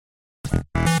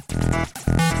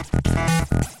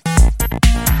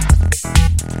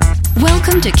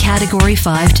Welcome to Category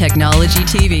 5 Technology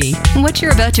TV. What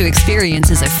you're about to experience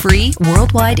is a free,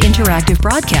 worldwide interactive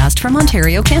broadcast from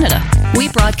Ontario, Canada. We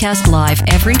broadcast live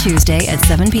every Tuesday at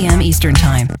 7 p.m. Eastern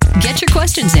Time. Get your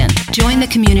questions in. Join the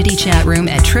community chat room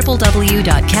at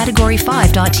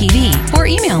www.category5.tv or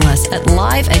email us at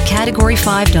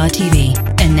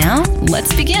live@category5.tv. And now,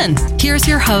 let's begin. Here's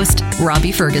your host,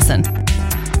 Robbie Ferguson.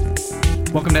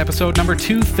 Welcome to episode number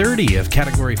 230 of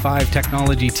Category 5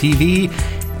 Technology TV.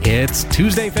 It's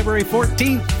Tuesday, February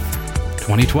 14th,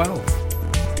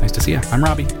 2012. Nice to see you. I'm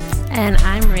Robbie. And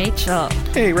I'm Rachel.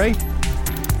 Hey, Ray. So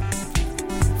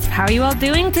how are you all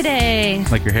doing today?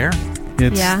 Like your hair?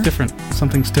 It's different.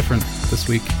 Something's different this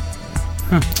week.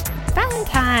 Huh.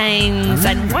 Valentine's.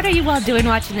 And what are you all doing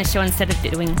watching the show instead of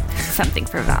doing something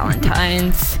for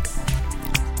Valentine's?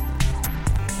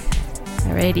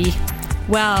 Alrighty.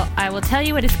 Well, I will tell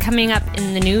you what is coming up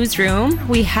in the newsroom.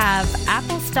 We have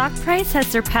Apple's stock price has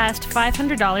surpassed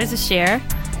 $500 a share.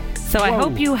 So I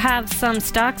hope you have some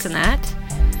stocks in that.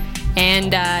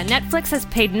 And Netflix has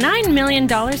paid $9 million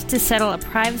to settle a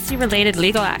privacy-related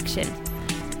legal action.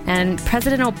 And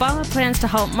President Obama plans to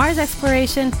halt Mars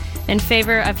exploration in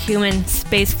favor of human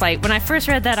spaceflight. When I first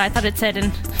read that, I thought it said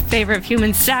in favor of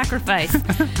human sacrifice. So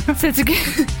it's a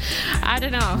good... I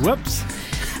don't know. Whoops.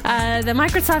 The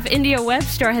Microsoft India web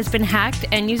store has been hacked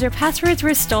and user passwords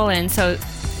were stolen. So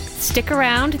stick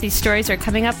around. These stories are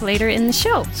coming up later in the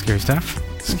show. Scary stuff.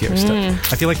 Scary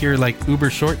stuff. I feel like you're like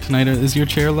uber short tonight. Is your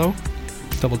chair low?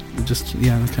 Kind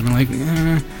of like...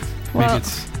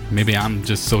 Maybe I'm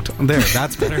just so... There,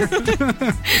 that's better.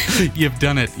 You've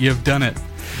done it.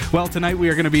 Well, tonight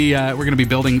we're going to be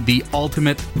building the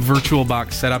ultimate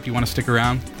VirtualBox setup. You want to stick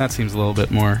around? That seems a little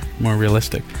bit more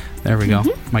realistic. There we go.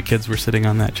 My kids were sitting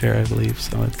on that chair, I believe,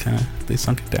 so it they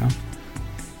sunk it down.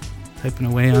 Typing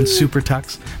away on Super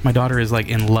Tux. My daughter is like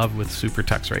in love with Super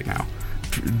Tux right now.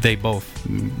 They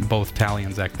both Tally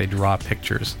and Zach, they draw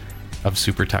pictures of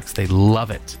Super Tux. They love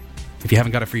it. If you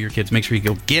haven't got it for your kids, make sure you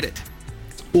go get it.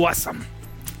 It's awesome.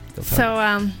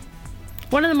 So,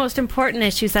 one of the most important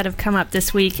issues that have come up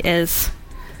this week is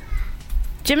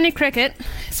Jiminy Cricket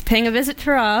is paying a visit to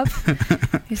Rob.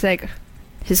 He's like,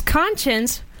 his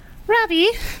conscience, Robbie.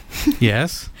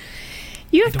 Yes?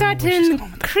 You've gotten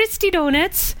Christy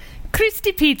Donuts,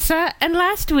 Christy Pizza, and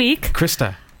last week...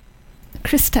 Krista.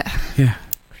 Yeah.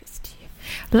 Christy.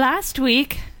 Last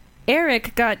week,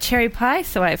 Eric got cherry pie,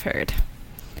 so I've heard.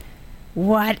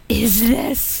 What is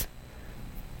this?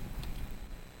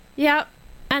 Yep.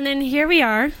 And then here we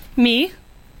are. Me.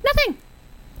 Nothing.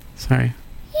 Sorry.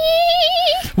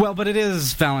 Well, but it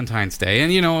is Valentine's Day,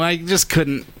 and I just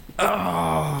couldn't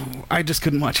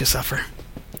watch you suffer.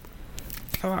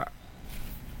 I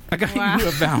got you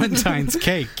a Valentine's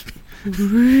cake.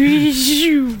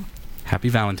 Happy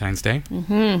Valentine's Day.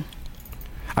 Mm-hmm.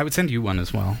 I would send you one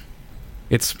as well.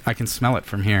 I can smell it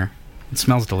from here. It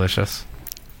smells delicious.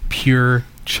 Pure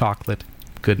chocolate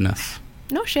goodness.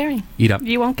 No sharing. Eat up.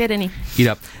 You won't get any. Eat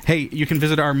up. Hey, you can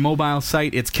visit our mobile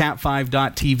site. It's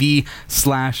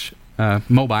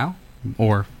cat5.tv/mobile,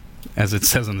 or as it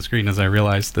says on the screen, as I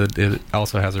realized that it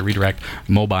also has a redirect,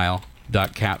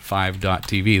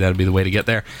 mobile.cat5.tv. That would be the way to get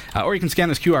there. Or you can scan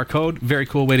this QR code. Very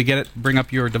cool way to get it. Bring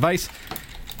up your device,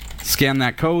 scan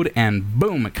that code, and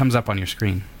boom, it comes up on your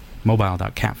screen.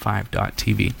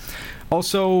 mobile.cat5.tv.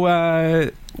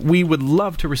 Also, we would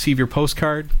love to receive your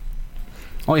postcard.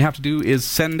 All you have to do is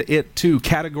send it to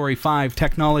Category 5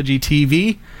 Technology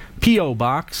TV, P.O.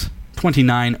 Box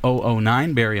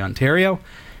 29009, Barrie, Ontario.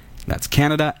 That's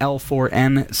Canada,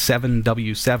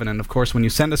 L4N7W7. And, of course, when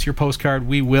you send us your postcard,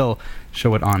 we will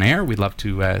show it on air. We'd love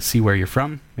to see where you're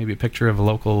from. Maybe a picture of a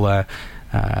local,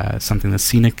 something that's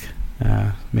scenic,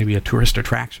 maybe a tourist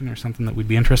attraction or something that we'd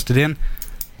be interested in.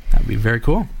 That would be very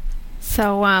cool.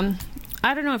 So, I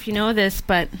don't know if you know this,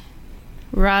 but...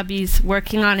 Robbie's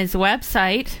working on his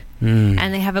website,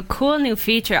 and they have a cool new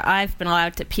feature. I've been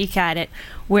allowed to peek at it,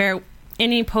 where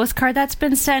any postcard that's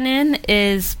been sent in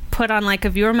is put on like a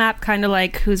viewer map, kind of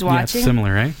like who's watching. Yeah,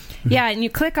 similar, right? Yeah, and you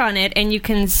click on it, and you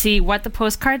can see what the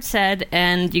postcard said,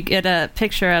 and you get a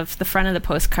picture of the front of the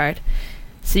postcard.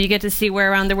 So you get to see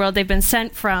where around the world they've been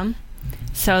sent from.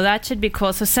 So that should be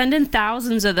cool. So send in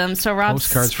thousands of them. So Rob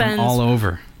postcards spends from all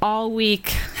over all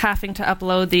week having to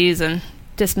upload these and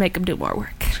just make them do more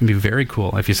work. It's going to be very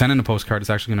cool. If you send in a postcard, it's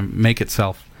actually going to make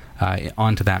itself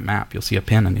onto that map. You'll see a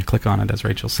pin, and you click on it, as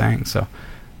Rachel's saying. So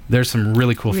There's some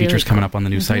really cool features coming up on the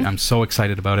new site. I'm so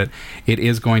excited about it. It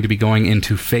is going to be going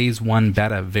into phase 1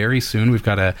 beta very soon. We've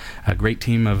got a great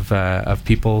team of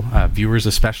people, viewers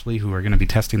especially, who are going to be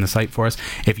testing the site for us.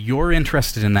 If you're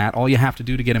interested in that, all you have to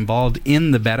do to get involved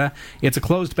in the beta, it's a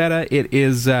closed beta. It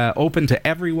is open to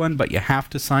everyone, but you have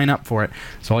to sign up for it.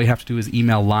 So all you have to do is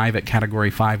email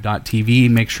live@category5.tv.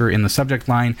 Make sure in the subject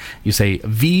line you say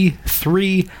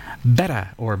V3 beta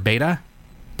or beta,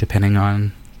 depending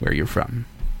on where you're from.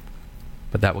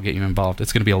 But that will get you involved.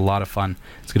 It's going to be a lot of fun.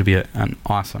 It's going to be an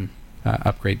awesome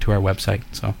upgrade to our website.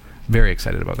 So very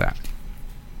excited about that.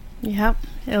 Yep.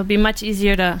 It'll be much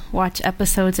easier to watch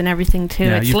episodes and everything, too.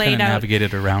 Yeah, it's you laid kind of out.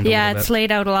 navigated around a little bit. It's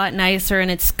laid out a lot nicer,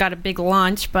 and it's got a big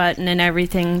launch button and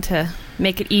everything to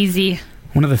make it easy.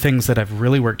 One of the things that I've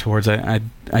really worked towards, I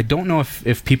don't know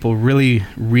if people really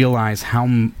realize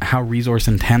how resource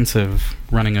intensive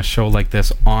running a show like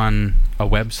this on a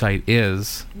website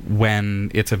is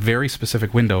when it's a very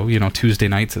specific window. Tuesday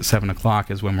nights at 7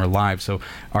 o'clock is when we're live, so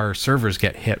our servers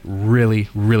get hit really,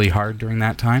 really hard during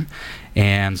that time.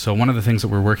 And so one of the things that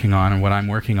we're working on, and what I'm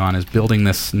working on, is building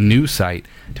this new site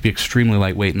to be extremely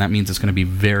lightweight, and that means it's going to be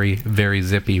very, very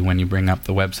zippy when you bring up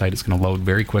the website. It's going to load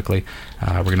very quickly.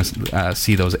 We're going to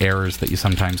see those errors that you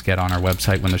sometimes get on our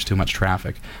website when there's too much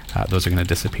traffic. Those are going to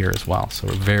disappear as well. So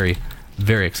we're very,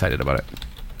 very excited about it.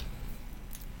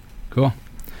 Cool.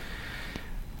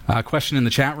 Question in the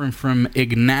chat room from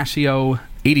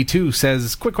Ignacio82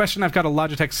 says, quick question, I've got a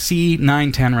Logitech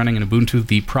C910 running in Ubuntu.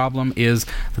 The problem is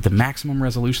that the maximum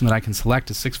resolution that I can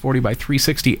select is 640 by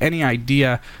 360. Any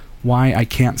idea why I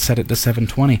can't set it to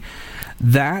 720?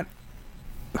 That's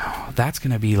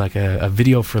going to be like a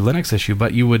video for Linux issue,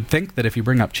 but you would think that if you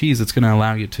bring up Cheese, it's going to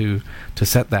allow you to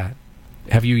set that.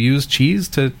 Have you used Cheese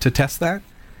to test that?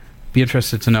 Be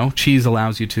interested to know. Cheese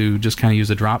allows you to just kind of use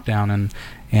a drop down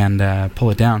and pull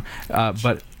it down.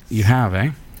 But you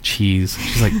have, Cheese.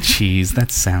 She's like, cheese.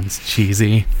 That sounds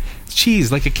cheesy. It's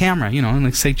cheese, like a camera, and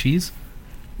like say cheese.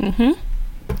 Mm-hmm.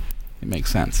 It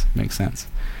makes sense.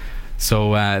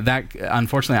 So that,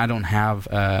 unfortunately, I don't have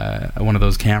one of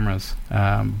those cameras,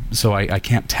 so I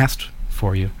can't test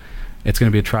for you. It's going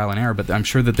to be a trial and error, but I'm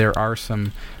sure that there are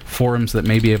some forums that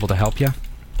may be able to help you.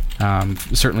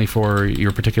 Certainly for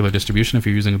your particular distribution, if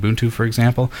you're using Ubuntu, for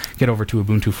example, get over to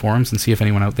Ubuntu forums and see if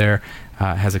anyone out there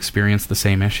has experienced the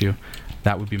same issue.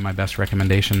 That would be my best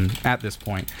recommendation at this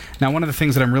point. Now, one of the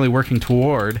things that I'm really working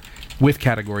toward with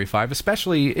Category 5,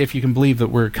 especially if you can believe that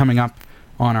we're coming up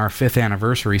on our 5th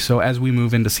anniversary, so as we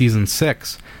move into Season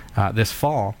 6 this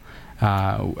fall,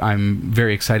 I'm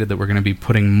very excited that we're going to be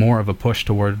putting more of a push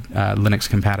toward Linux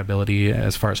compatibility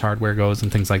as far as hardware goes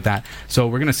and things like that. So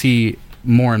we're going to see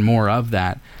more and more of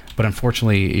that, but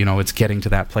unfortunately, it's getting to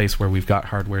that place where we've got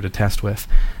hardware to test with.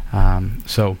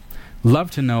 So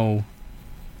love to know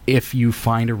if you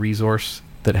find a resource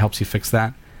that helps you fix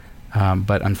that,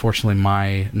 but unfortunately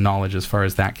my knowledge as far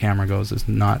as that camera goes is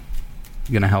not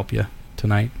going to help you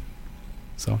tonight.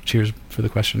 So cheers for the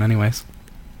question anyways.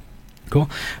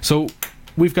 Cool. So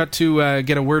we've got to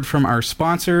get a word from our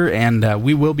sponsor, and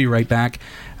we will be right back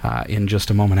in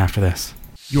just a moment after this.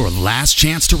 Your last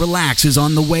chance to relax is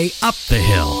on the way up the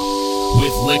hill.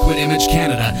 With Liquid Image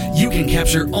Canada, you can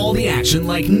capture all the action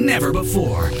like never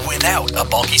before without a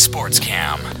bulky sports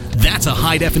cam. That's a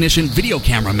high-definition video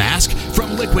camera mask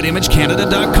from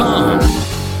liquidimagecanada.com.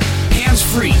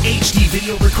 Hands-free HD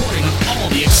video recording of all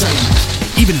the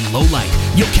excitement. Even in low light,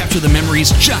 you'll capture the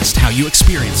memories just how you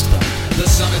experienced them. The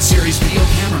Summit Series video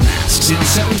camera masks in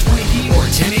 720p or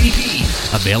 1080p.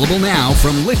 Available now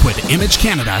from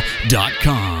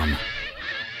liquidimagecanada.com.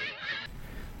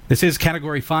 This is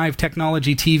Category 5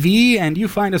 Technology TV, and you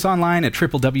find us online at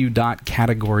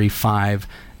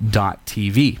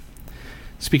www.category5.tv.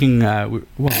 Speaking, I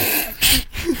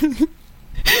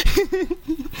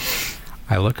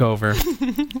look over.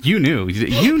 You knew,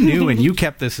 and you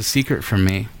kept this a secret from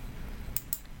me.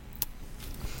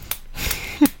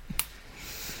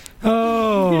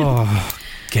 Oh,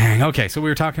 gang. Okay, so we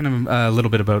were talking a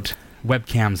little bit about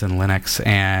webcams in Linux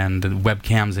and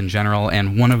webcams in general,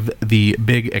 and one of the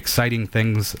big exciting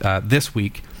things this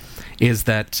week is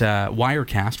that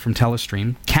Wirecast from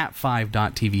Telestream,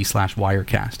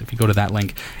 cat5.tv/Wirecast. If you go to that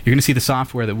link, you're going to see the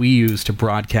software that we use to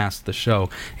broadcast the show.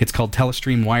 It's called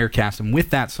Telestream Wirecast, and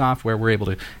with that software, we're able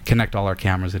to connect all our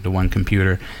cameras into one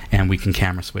computer, and we can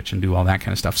camera switch and do all that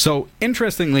kind of stuff. So,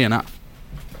 interestingly enough,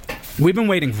 we've been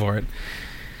waiting for it.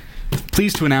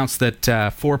 Pleased to announce that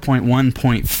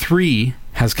 4.1.3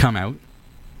 has come out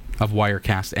of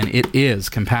Wirecast, and it is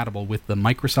compatible with the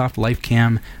Microsoft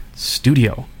LifeCam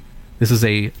Studio. This is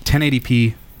a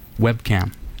 1080p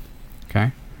webcam,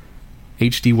 okay?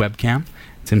 HD webcam.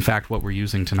 It's in fact what we're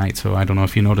using tonight. So I don't know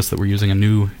if you noticed that we're using a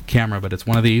new camera, but it's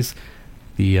one of these,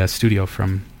 the Studio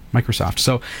from Microsoft.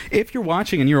 So if you're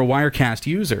watching and you're a Wirecast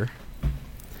user,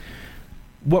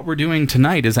 what we're doing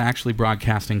tonight is actually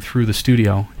broadcasting through the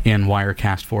studio in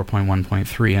Wirecast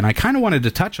 4.1.3. And I kind of wanted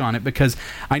to touch on it because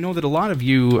I know that a lot of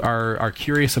you are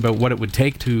curious about what it would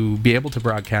take to be able to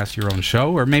broadcast your own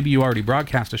show, or maybe you already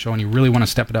broadcast a show and you really want to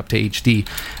step it up to HD.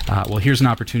 Well, here's an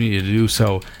opportunity to do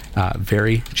so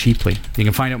very cheaply. You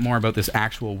can find out more about this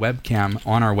actual webcam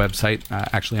on our website,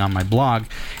 actually on my blog.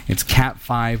 It's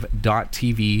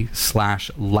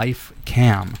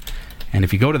cat5.tv/lifecam. And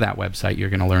if you go to that website, you're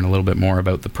going to learn a little bit more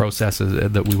about the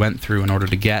processes that we went through in order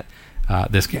to get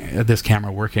this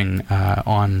camera working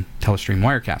on Telestream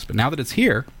Wirecast. But now that it's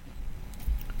here,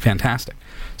 fantastic.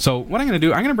 So what I'm going to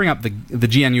do, I'm going to bring up the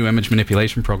GNU image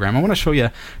manipulation program. I want to show you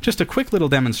just a quick little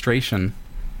demonstration.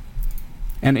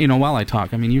 And while I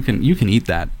talk, I mean, you can eat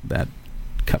that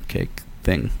cupcake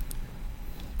thing.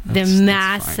 The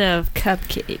massive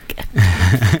cupcake.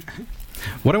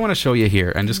 What I want to show you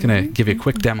here, I'm just going to give you a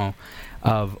quick demo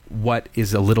of what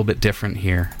is a little bit different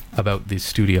here about the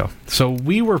studio. So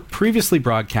we were previously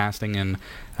broadcasting in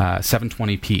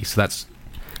 720p, so that's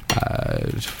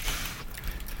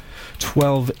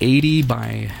 1280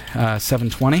 by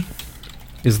 720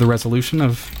 is the resolution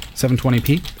of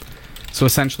 720p. So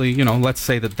essentially, let's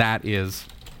say that is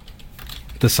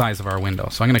the size of our window.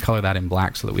 So I'm going to color that in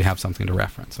black so that we have something to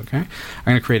reference, okay? I'm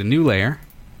going to create a new layer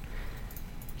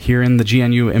here in the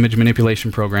GNU image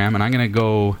manipulation program, and I'm going to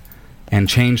go and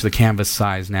change the canvas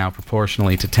size now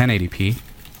proportionally to 1080p,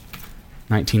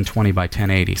 1920 by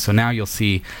 1080. So now you'll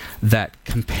see that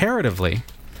comparatively,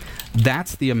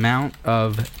 that's the amount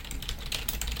of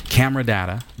camera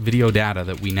data, video data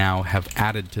that we now have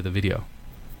added to the video.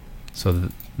 So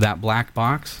that black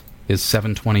box is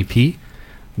 720p.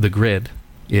 The grid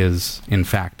is, in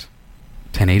fact,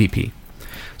 1080p.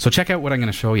 So check out what I'm going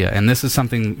to show you. And this is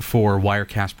something for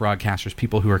Wirecast broadcasters,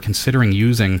 people who are considering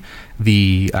using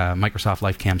the Microsoft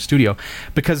LifeCam Studio,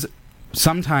 because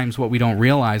sometimes what we don't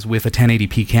realize with a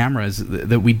 1080p camera is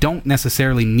that we don't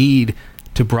necessarily need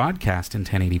to broadcast in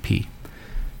 1080p.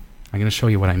 I'm going to show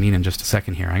you what I mean in just a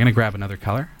second here. I'm going to grab another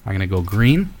color. I'm going to go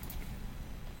green.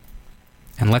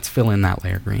 And let's fill in that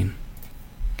layer green.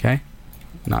 Okay?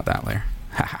 Not that layer.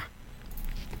 Haha.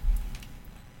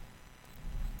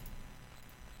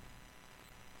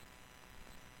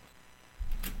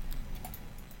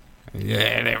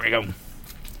 Yeah, there we go.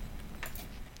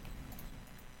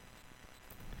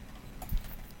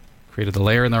 Created the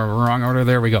layer in the wrong order.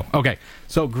 There we go. Okay,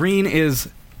 so green is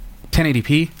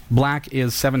 1080p. Black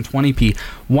is 720p.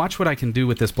 Watch what I can do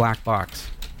with this black box.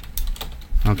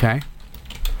 Okay?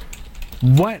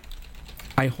 What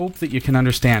I hope that you can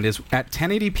understand is at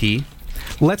 1080p,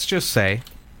 let's just say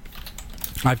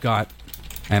I've got,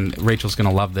 and Rachel's going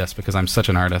to love this because I'm such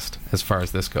an artist as far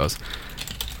as this goes.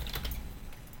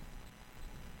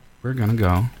 We're going to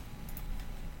go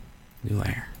new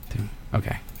layer.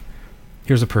 Okay.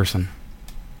 Here's a person.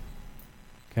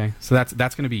 Okay? So that's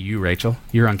going to be you, Rachel.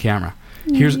 You're on camera.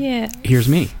 Here's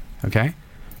me. Okay?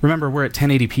 Remember, we're at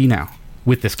 1080p now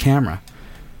with this camera.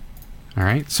 All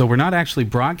right? So we're not actually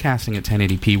broadcasting at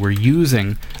 1080p. We're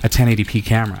using a 1080p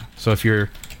camera. So if you're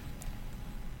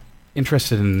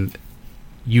interested in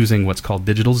using what's called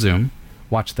digital zoom,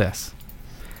 watch this.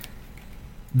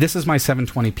 This is my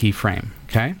 720p frame.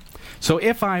 Okay? So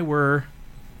if I were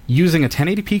using a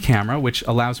 1080p camera, which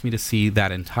allows me to see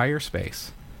that entire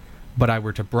space, but I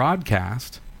were to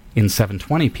broadcast in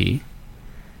 720p,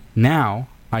 now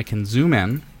I can zoom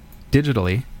in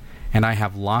digitally, and I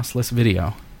have lossless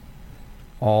video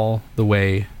all the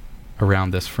way around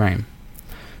this frame.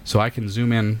 So I can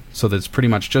zoom in so that it's pretty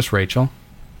much just Rachel,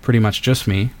 pretty much just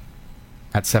me,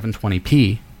 at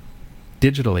 720p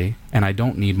digitally, and I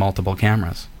don't need multiple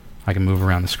cameras. I can move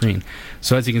around the screen.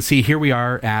 So as you can see, here we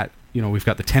are at, we've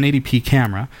got the 1080p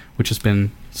camera, which has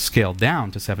been scaled down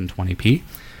to 720p.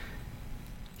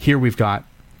 Here we've got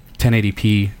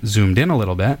 1080p zoomed in a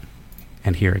little bit,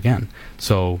 and here again.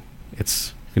 So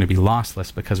it's going to be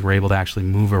lossless because we're able to actually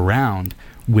move around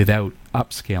without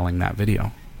upscaling that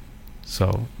video.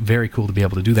 So very cool to be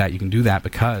able to do that. You can do that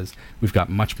because we've got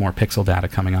much more pixel data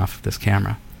coming off of this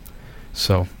camera.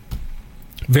 So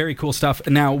very cool stuff.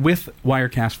 Now with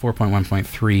Wirecast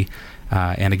 4.1.3,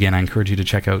 And again, I encourage you to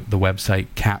check out the website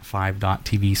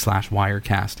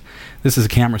cat5.tv/Wirecast. This is a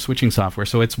camera switching software,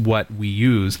 so it's what we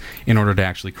use in order to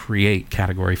actually create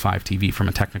Category 5 TV from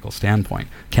a technical standpoint.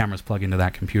 Cameras plug into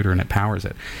that computer and it powers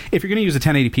it. If you're going to use a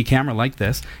 1080p camera like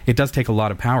this, it does take a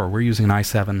lot of power. We're using an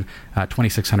i7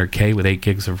 2600K with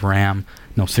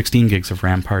 16 gigs of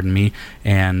RAM, pardon me,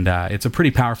 and it's a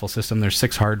pretty powerful system. There's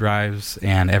 6 hard drives,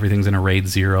 and everything's in a RAID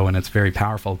 0, and it's very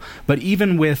powerful. But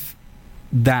even with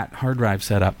that hard drive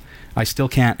setup, I still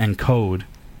can't encode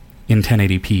in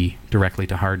 1080p directly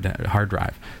to hard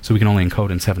drive. So we can only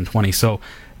encode in 720. So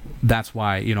that's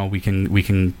why we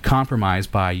can compromise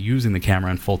by using the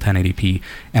camera in full 1080p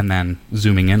and then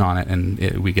zooming in on it, and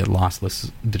we get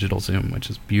lossless digital zoom, which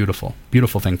is beautiful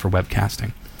thing for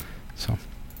webcasting. So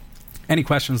any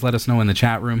questions, let us know in the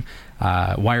chat room.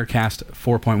 Wirecast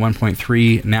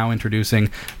 4.1.3 now introducing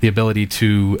the ability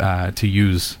to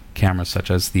use cameras such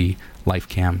as the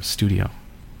LifeCam Studio.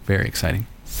 Very exciting.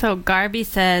 So Garby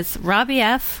says, Robbie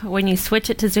F, when you switch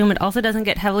it to zoom, it also doesn't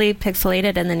get heavily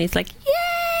pixelated, and then he's like,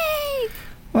 yay!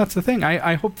 Well, that's the thing.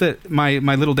 I hope that my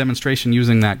little demonstration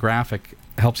using that graphic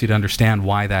helps you to understand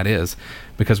why that is,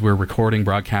 because we're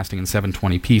broadcasting in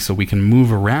 720p, so we can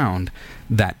move around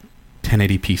that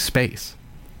 1080p space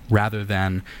rather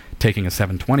than taking a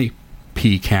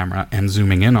 720p camera and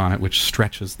zooming in on it, which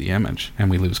stretches the image and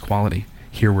we lose quality.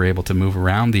 Here we're able to move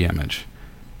around the image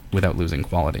without losing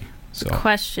quality. So the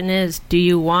question is, do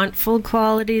you want full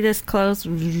quality this close?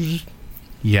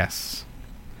 Yes.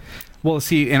 Well,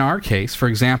 see, in our case, for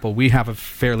example, we have a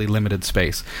fairly limited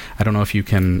space. I don't know if you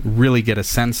can really get a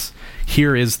sense.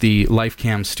 Here is the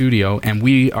LifeCam Studio, and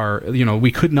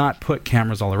we could not put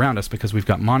cameras all around us because we've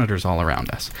got monitors all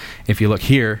around us. If you look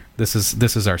here, this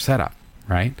is our setup,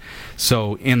 right?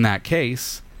 So in that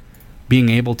case, being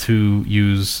able to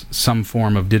use some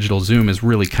form of digital zoom is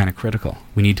really kind of critical.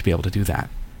 We need to be able to do that.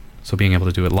 So being able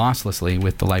to do it losslessly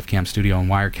with the LifeCam Studio and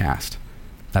Wirecast,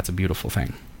 that's a beautiful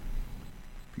thing.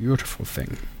 Beautiful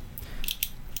thing.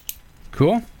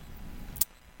 Cool?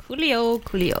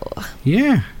 Coolio.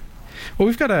 Yeah. Well,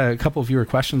 we've got a couple of viewer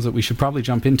questions that we should probably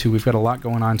jump into. We've got a lot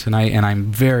going on tonight, and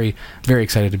I'm very, very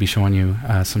excited to be showing you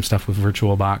some stuff with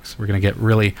VirtualBox. We're going to get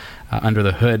really under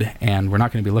the hood, and we're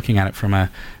not going to be looking at it from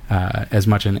as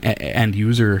much an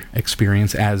end-user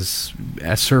experience as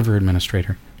a server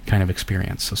administrator kind of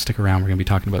experience. So stick around. We're going to be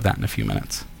talking about that in a few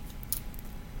minutes.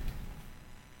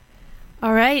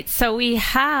 All right, so we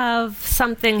have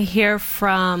something here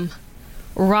from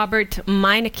Robert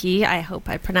Meineke. I hope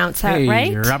I pronounced that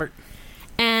right. Hey, Robert.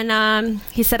 And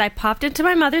he said, I popped into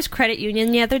my mother's credit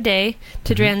union the other day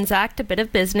to transact a bit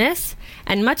of business,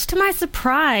 and much to my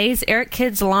surprise, Eric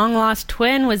Kidd's long-lost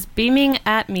twin was beaming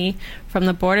at me from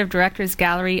the board of directors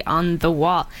gallery on the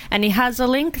wall. And he has a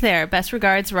link there. Best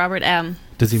regards, Robert M.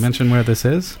 Does he mention where this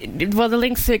is? Well, the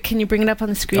link's, can you bring it up on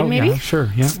the screen, maybe? Yeah,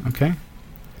 sure. Yeah, okay.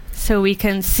 So we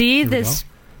can see this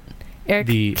Eric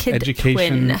the Kidd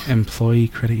Education twin. Employee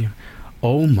Credit Union.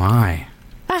 Oh, my.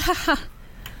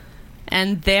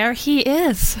 And there he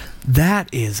is. That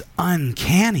is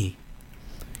uncanny.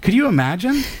 Could you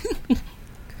imagine?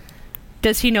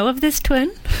 Does he know of this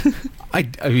twin?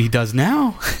 He does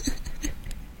now.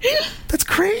 That's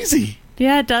crazy.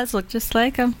 Yeah, it does look just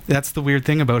like him. That's the weird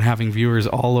thing about having viewers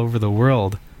all over the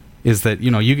world, is that,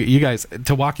 you guys,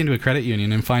 to walk into a credit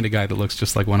union and find a guy that looks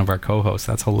just like one of our co-hosts,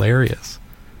 that's hilarious.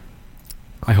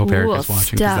 I hope Eric is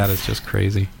watching, because that is just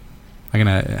crazy. I'm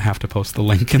going to have to post the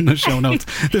link in the show notes.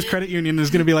 This credit union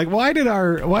is going to be like, why did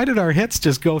our hits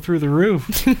just go through the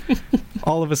roof?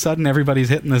 All of a sudden, everybody's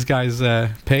hitting this guy's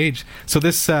page. So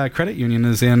this credit union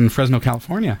is in Fresno,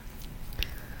 California.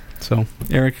 So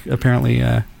Eric apparently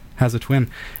has a twin.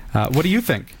 What do you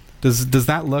think? Does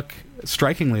that look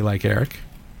strikingly like Eric?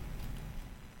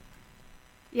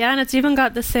 Yeah, and it's even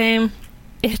got the same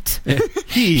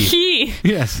he.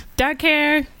 Yes. Dark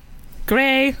hair,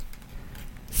 gray,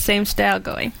 same style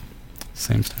going.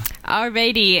 Same style.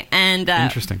 Alrighty, and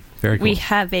interesting. Very cool. We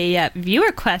have a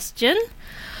viewer question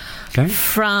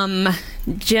from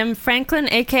Jim Franklin,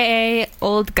 aka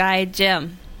Old Guy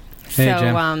Jim. Hey,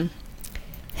 Jim.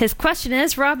 His question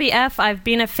is, Robbie F., I've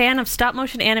been a fan of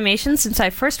stop-motion animation since I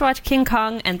first watched King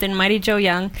Kong and then Mighty Joe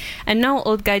Young. And no,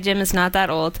 Old Guy Jim is not that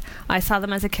old. I saw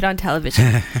them as a kid on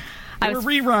television. They were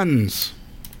reruns.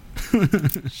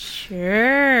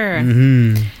 Sure.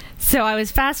 Mm-hmm. So I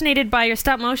was fascinated by your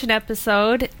stop-motion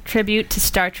episode, Tribute to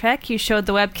Star Trek. You showed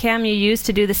the webcam you used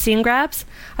to do the scene grabs.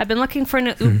 I've been looking for an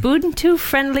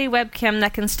Ubuntu-friendly webcam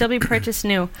that can still be purchased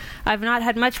new. I've not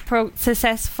had much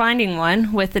success finding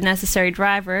one with the necessary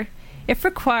driver. If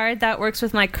required, that works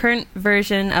with my current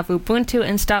version of Ubuntu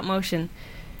in stop-motion.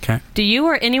 Okay. Do you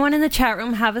or anyone in the chat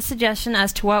room have a suggestion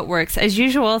as to what works? As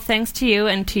usual, thanks to you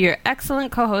and to your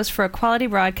excellent co-host for a quality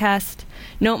broadcast.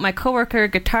 Note, my coworker,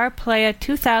 Guitar Playa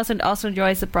 2000, also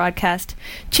enjoys the broadcast.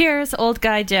 Cheers, old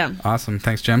guy Jim. Awesome.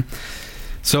 Thanks, Jim.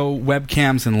 So,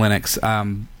 webcams in Linux.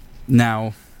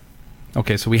 Now,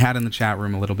 okay, so we had in the chat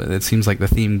room a little bit. It seems like the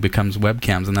theme becomes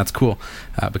webcams, and that's cool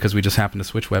because we just happen to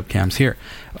switch webcams here.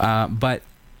 But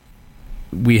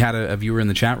we had a viewer in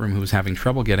the chat room who was having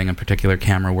trouble getting a particular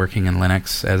camera working in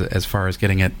Linux as far as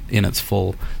getting it in its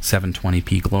full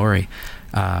 720p glory.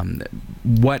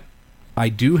 What I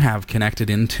do have connected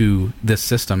into this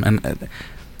system, and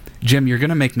Jim, you're going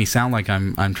to make me sound like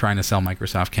I'm trying to sell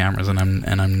Microsoft cameras, and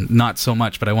I'm not so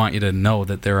much. But I want you to know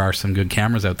that there are some good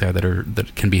cameras out there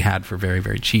that can be had for very,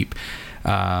 very cheap.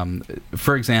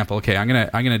 For example, okay, I'm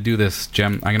gonna do this,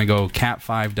 Jim. I'm gonna go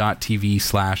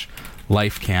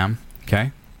cat5.tv/lifecam.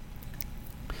 Okay,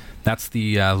 that's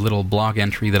the little blog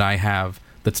entry that I have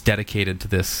that's dedicated to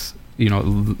this,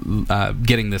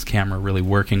 getting this camera really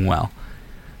working well.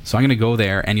 So I'm going to go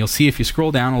there, and you'll see if you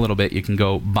scroll down a little bit, you can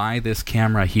go buy this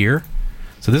camera here.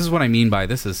 So this is what I mean by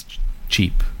this is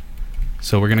cheap.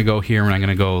 So we're going to go here, and I'm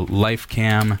going to go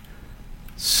Lifecam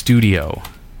Studio.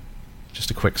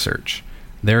 Just a quick search.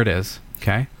 There it is.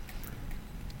 Okay.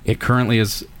 It currently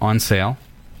is on sale,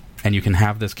 and you can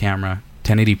have this camera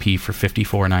 1080p for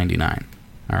 $54.99.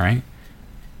 All right.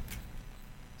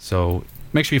 So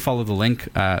make sure you follow the link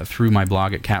through my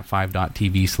blog at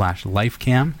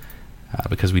cat5.tv/lifecam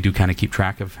because we do kind of keep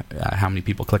track of how many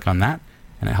people click on that,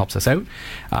 and it helps us out.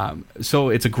 So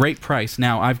it's a great price.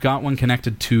 Now, I've got one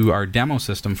connected to our demo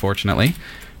system, fortunately.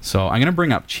 So I'm going to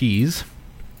bring up cheese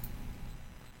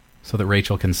so that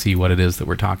Rachel can see what it is that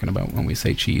we're talking about when we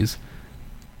say cheese.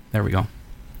 There we go.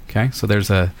 Okay, so there's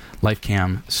a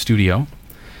Lifecam Studio.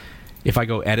 If I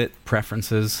go Edit,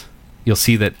 Preferences, you'll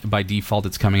see that by default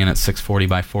it's coming in at 640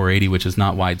 by 480, which is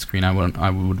not widescreen. I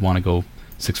would want to go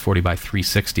 640 by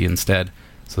 360 instead,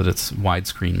 so that it's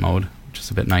widescreen mode, which is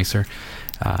a bit nicer.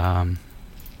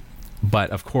 But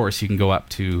of course, you can go up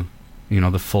to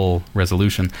the full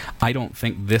resolution. I don't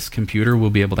think this computer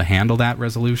will be able to handle that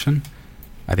resolution.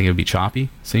 I think it would be choppy.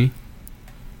 See?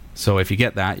 So if you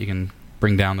get that, you can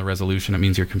bring down the resolution. It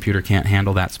means your computer can't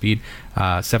handle that speed.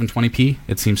 720p,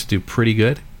 it seems to do pretty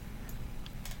good.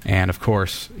 And of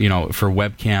course, for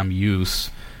webcam use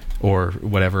or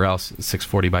whatever else,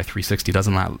 640 by 360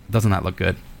 doesn't that look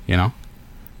good?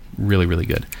 Really, really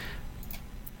good.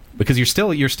 Because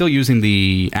you're still using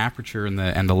the aperture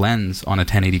and the lens on a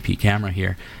 1080p camera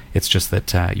here. It's just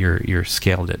that you're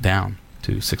scaled it down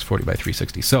to 640 by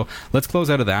 360. So let's close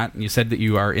out of that. And you said that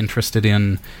you are interested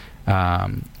in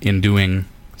doing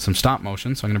some stop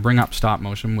motion. So I'm going to bring up stop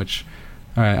motion, which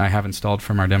I have installed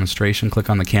from our demonstration. Click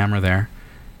on the camera there,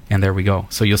 and there we go.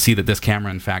 So you'll see that this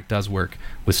camera, in fact, does work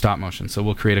with stop motion. So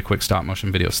we'll create a quick stop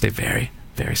motion video. Stay very,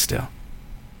 very still.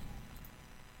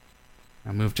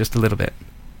 I'll move just a little bit.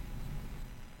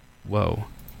 Whoa.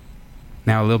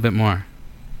 Now a little bit more.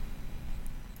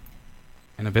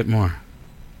 And a bit more.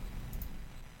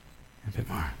 A bit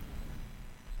more.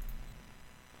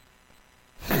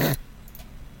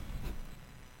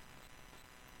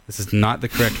 This is not the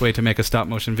correct way to make a stop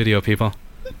motion video, people.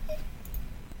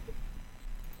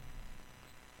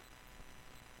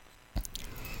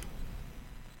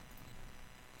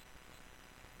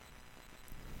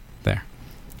 There.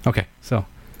 Okay, so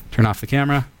turn off the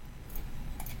camera.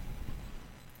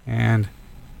 And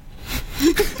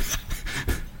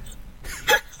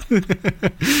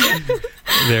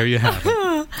there you have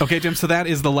it. Okay, Jim, so that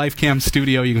is the Lifecam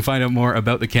Studio. You can find out more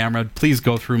about the camera. Please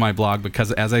go through my blog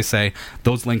because, as I say,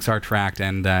 those links are tracked,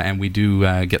 and we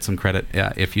do get some credit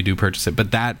if you do purchase it.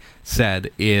 But that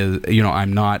said,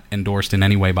 I'm not endorsed in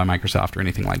any way by Microsoft or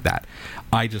anything like that.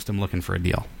 I just am looking for a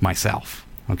deal myself,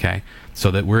 okay?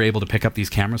 So that we're able to pick up these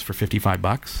cameras for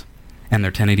 $55, and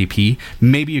they're 1080p.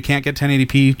 Maybe you can't get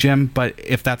 1080p, Jim, but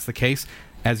if that's the case,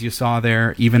 as you saw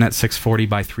there, even at 640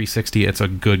 by 360, it's a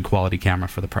good quality camera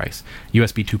for the price.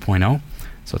 USB 2.0,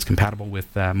 so it's compatible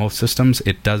with most systems.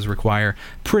 It does require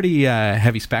pretty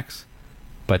heavy specs,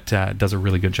 but does a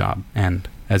really good job. And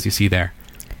as you see there,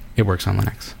 it works on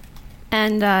Linux.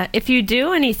 And if you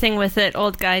do anything with it,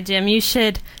 old guy Jim, you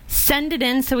should send it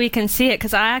in so we can see it.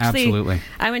 Because Absolutely.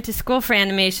 I went to school for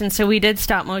animation, so we did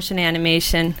stop motion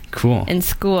animation. Cool. In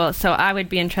school. So I would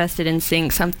be interested in seeing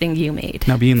something you made.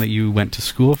 Now, being that you went to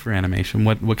school for animation,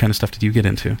 what kind of stuff did you get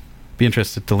into? Be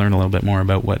interested to learn a little bit more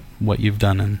about what you've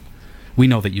done. And we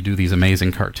know that you do these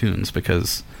amazing cartoons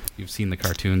because you've seen the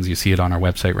cartoons. You see it on our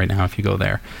website right now if you go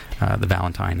there, the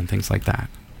Valentine and things like that.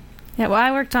 Yeah, well,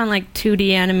 I worked on like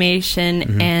 2D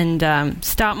animation and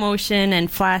stop motion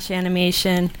and flash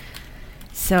animation.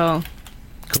 So,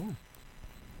 Cool.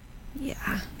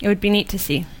 yeah, it would be neat to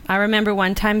see. I remember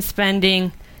one time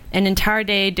spending an entire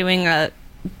day doing a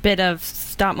bit of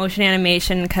stop motion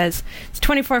animation because it's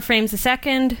 24 frames a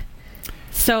second.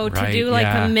 So to Right, do like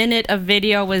yeah. a minute of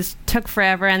video took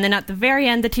forever, and then at the very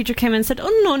end, the teacher came in and said, "Oh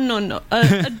no,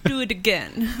 do it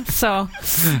again." So,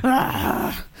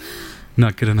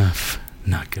 Not good enough.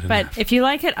 Not good but enough. if you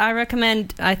like it, I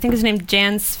recommend. I think his name's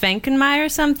Jan Svankenmeyer or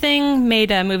something.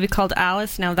 Made a movie called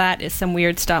Alice. Now that is some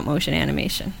weird stop motion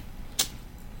animation.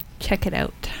 Check it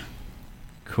out.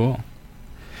 Cool.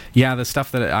 Yeah, the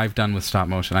stuff that I've done with stop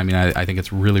motion, I mean, I think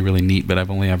it's really, really neat, but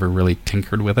I've only ever really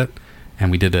tinkered with it. And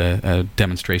we did a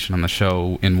demonstration on the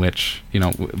show in which,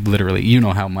 literally,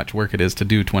 how much work it is to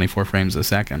do 24 frames a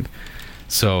second.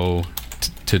 So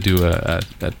to do a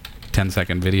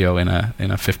 10-second video in a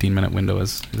 15-minute window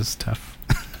is tough.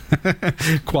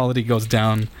 Quality goes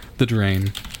down the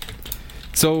drain.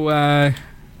 So,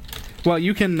 well,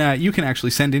 you can actually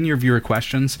send in your viewer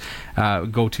questions.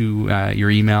 Go to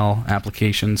your email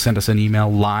application, send us an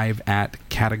email live at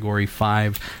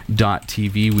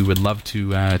category5.tv. We would love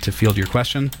to field your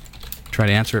question. Try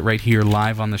to answer it right here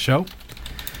live on the show.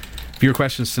 Viewer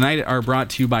questions tonight are brought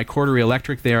to you by Category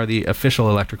Electric. They are the official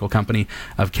electrical company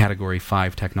of Category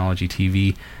 5 Technology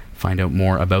TV. Find out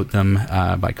more about them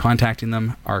by contacting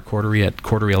them, our Category at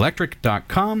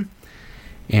categoryelectric.com.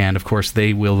 And of course,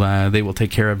 they will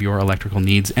take care of your electrical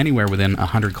needs anywhere within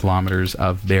 100 kilometers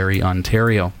of Barrie,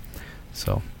 Ontario.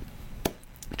 So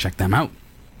check them out.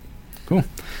 Cool.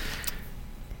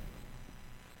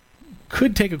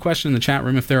 Could take a question in the chat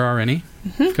room if there are any.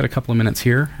 Got a couple of minutes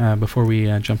here before we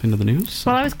jump into the news.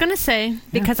 Well, I was going to say,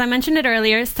 because I mentioned it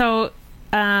earlier, so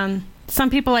some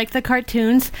people like the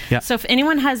cartoons. Yeah. So if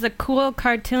anyone has a cool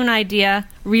cartoon idea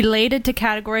related to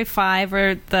Category 5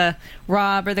 or the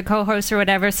Rob or the co-host or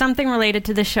whatever, something related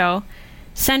to the show,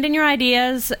 send in your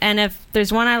ideas, and if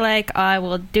there's one I like, I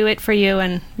will do it for you,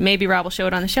 and maybe Rob will show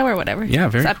it on the show or whatever. Yeah,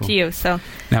 very It's up cool. to you. So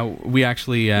Now, we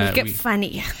actually... make it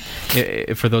funny.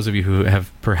 For those of you who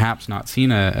have perhaps not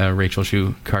seen a Rachel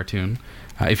Shue cartoon,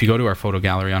 if you go to our photo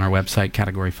gallery on our website,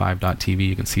 category5.tv,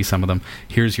 you can see some of them.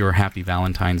 Here's your Happy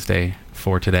Valentine's Day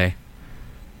for today.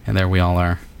 And there we all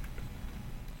are.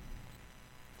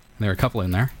 There are a couple in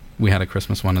there. We had a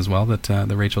Christmas one as well that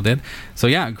Rachel did. So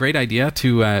yeah, great idea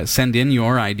to send in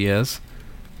your ideas.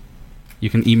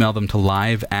 You can email them to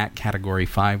live at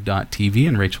category5.tv,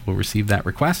 and Rachel will receive that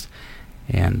request.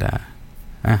 And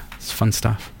it's fun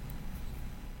stuff.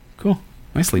 Cool.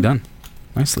 Nicely done.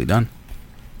 Nicely done.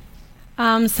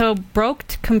 So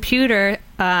Broked Computer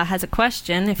has a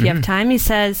question, if you have time. He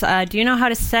says, do you know how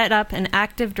to set up an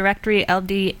Active Directory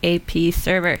LDAP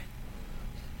server?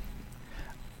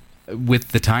 With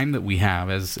the time that we have,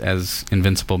 as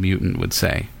Invincible Mutant would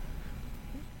say,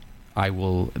 I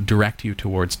will direct you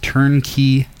towards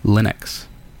Turnkey Linux.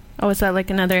 Oh, is that like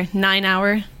another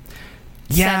 9-hour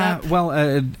setup? Well,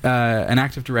 an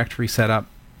Active Directory setup,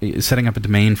 setting up a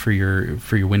domain for your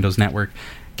Windows network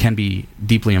can be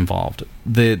deeply involved.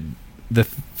 The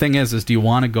thing is do you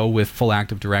want to go with full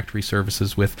Active Directory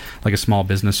services with like a small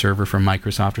business server from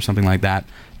Microsoft or something like that,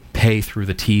 pay through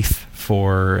the teeth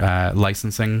for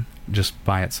licensing just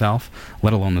by itself,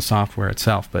 let alone the software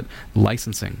itself, but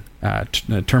licensing,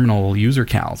 terminal user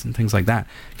cals and things like that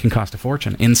can cost a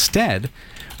fortune. Instead,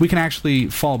 we can actually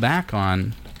fall back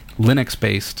on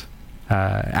Linux-based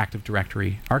Active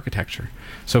Directory architecture.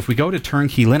 So if we go to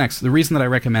Turnkey Linux, the reason that I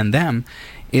recommend them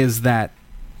is that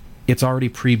it's already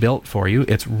pre-built for you.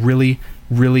 It's really,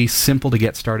 really simple to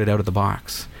get started out of the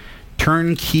box.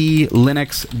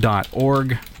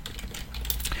 turnkeylinux.org.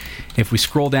 If we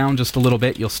scroll down just a little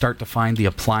bit, you'll start to find the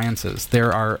appliances.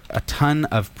 There are a ton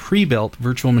of pre-built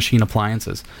virtual machine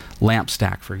appliances.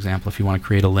 LampStack, for example, if you want to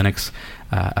create a Linux,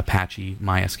 Apache,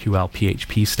 MySQL,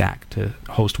 PHP stack to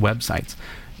host websites.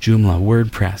 Joomla,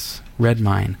 WordPress,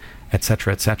 Redmine,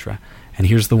 etc., etc. And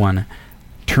here's the one,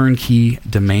 Turnkey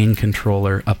Domain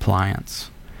Controller Appliance.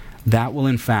 That will,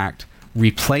 in fact,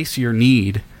 replace your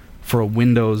need for a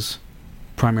Windows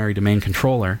primary domain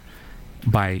controller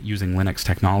by using Linux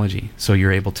technology. So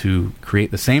you're able to create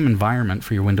the same environment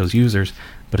for your Windows users,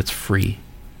 but it's free.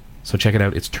 So check it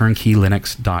out. It's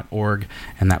turnkeylinux.org,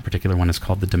 and that particular one is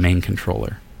called the Domain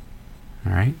Controller.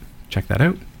 All right, check that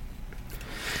out.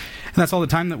 And that's all the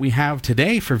time that we have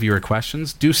today for viewer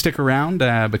questions. Do stick around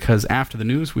because after the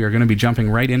news, we are going to be jumping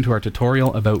right into our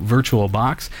tutorial about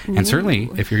VirtualBox. Ooh. And certainly,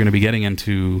 if you're going to be getting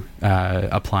into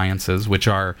appliances, which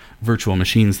are virtual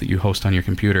machines that you host on your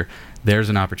computer, there's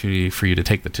an opportunity for you to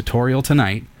take the tutorial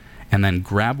tonight and then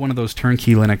grab one of those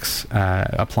turnkey Linux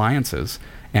appliances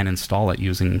and install it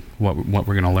using what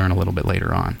we're going to learn a little bit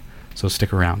later on. So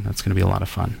stick around. That's going to be a lot of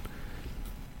fun.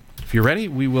 If you're ready,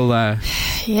 we will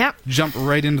jump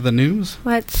right into the news.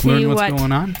 Let's see learn what's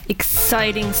going on.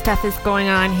 Exciting stuff is going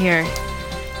on here.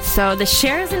 So the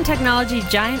shares in technology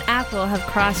giant Apple have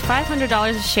crossed $500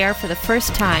 a share for the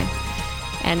first time.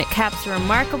 And it caps a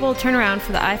remarkable turnaround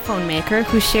for the iPhone maker,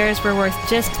 whose shares were worth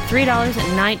just $3.19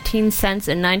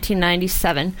 in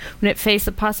 1997 when it faced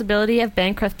the possibility of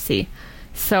bankruptcy.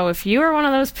 So if you were one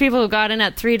of those people who got in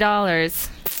at $3,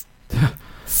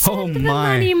 send the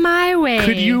money my way.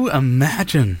 Could you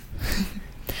imagine?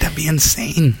 That'd be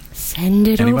insane. Send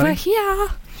it over here.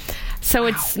 So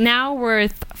it's now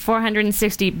worth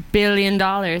 $460 billion,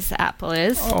 Apple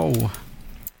is. Oh.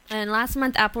 And last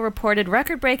month, Apple reported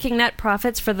record-breaking net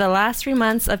profits for the last 3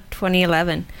 months of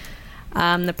 2011.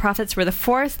 The profits were the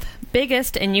fourth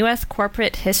biggest in U.S.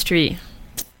 corporate history.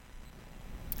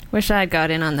 Wish I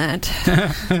got in on that.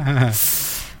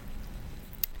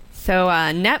 So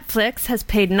Netflix has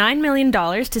paid $9 million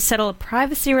to settle a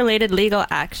privacy-related legal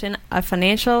action, a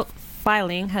financial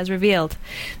filing has revealed.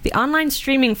 The online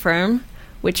streaming firm,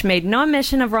 which made no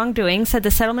admission of wrongdoing, said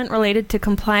the settlement related to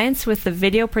compliance with the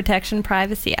Video Protection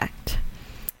Privacy Act.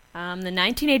 The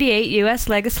 1988 U.S.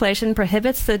 legislation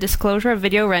prohibits the disclosure of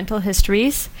video rental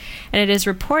histories, and it is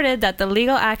reported that the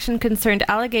legal action concerned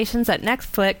allegations that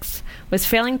Netflix was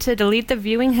failing to delete the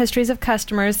viewing histories of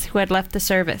customers who had left the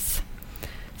service.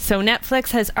 So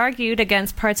Netflix has argued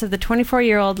against parts of the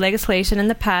 24-year-old legislation in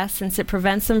the past, since it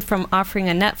prevents them from offering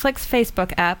a Netflix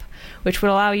Facebook app, which would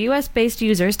allow U.S.-based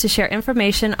users to share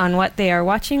information on what they are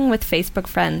watching with Facebook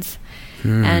friends.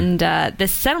 And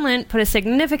this settlement put a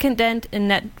significant dent in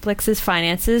Netflix's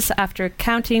finances after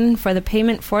accounting for the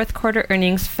payment. Fourth quarter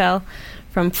earnings fell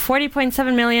from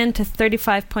 $40.7 million to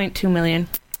 $35.2 million.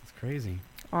 That's crazy.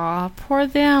 Aw, poor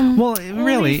them. Well,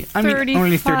 really,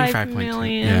 only $35.2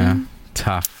 million. Yeah.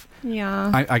 Tough.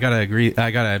 Yeah. I gotta agree.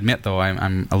 I gotta admit, though,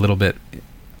 I'm a little bit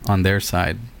on their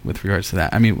side with regards to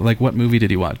that. I mean, like, what movie did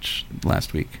you watch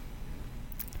last week?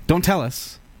 Don't tell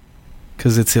us,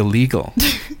 because it's illegal.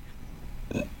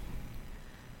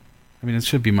 I mean, it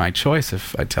should be my choice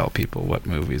if I tell people what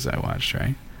movies I watched,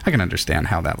 right? I can understand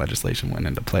how that legislation went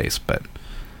into place, but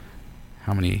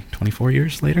how many, 24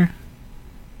 years later?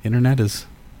 Internet is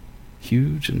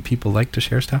huge and people like to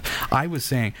share stuff. I was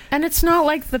saying... And it's not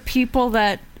like the people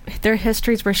that their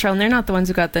histories were shown, they're not the ones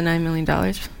who got the $9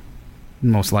 million.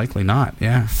 Most likely not,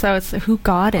 yeah. So it's who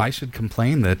got it. I should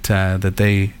complain that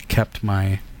they kept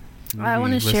my... I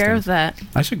want to share that.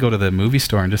 I should go to the movie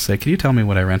store and just say, can you tell me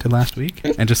what I rented last week?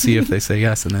 And just see if they say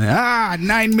yes. And then,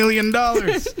 $9 million!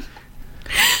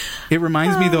 It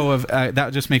reminds me, though, of...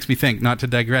 that just makes me think, not to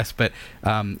digress, but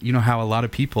you know how a lot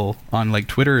of people on, like,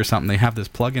 Twitter or something, they have this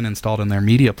plugin installed in their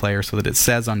media player so that it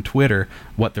says on Twitter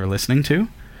what they're listening to?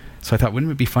 So I thought,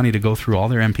 wouldn't it be funny to go through all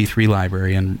their MP3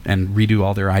 library and redo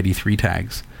all their ID3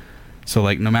 tags? So,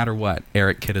 like, no matter what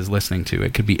Eric Kidd is listening to,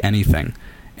 it could be anything.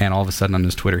 And all of a sudden on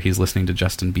his Twitter, he's listening to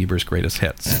Justin Bieber's greatest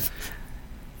hits.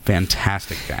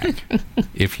 Fantastic gag.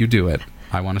 If you do it,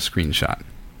 I want a screenshot.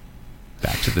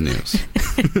 Back to the news.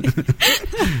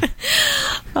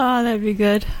 Oh, that'd be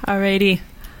good. Alrighty.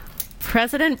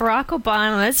 President Barack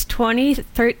Obama's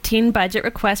 2013 budget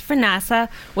request for NASA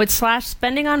would slash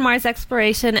spending on Mars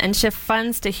exploration and shift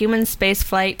funds to human space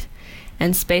flight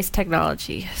and space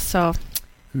technology. So,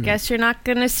 guess you're not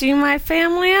going to see my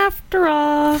family after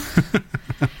all.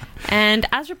 And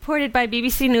as reported by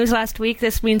BBC News last week,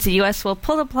 this means the U.S. will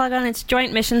pull the plug on its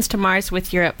joint missions to Mars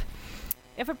with Europe.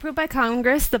 If approved by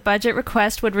Congress, the budget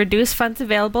request would reduce funds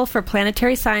available for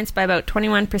planetary science by about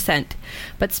 21%,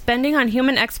 but spending on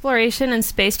human exploration and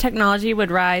space technology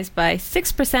would rise by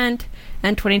 6%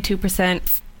 and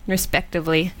 22%,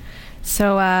 respectively.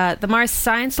 So the Mars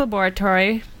Science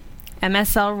Laboratory,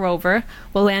 MSL rover,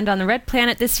 will land on the Red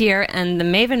Planet this year, and the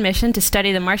MAVEN mission to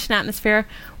study the Martian atmosphere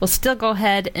will still go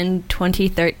ahead in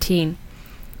 2013.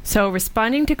 So,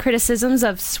 responding to criticisms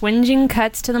of swinging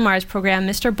cuts to the Mars program,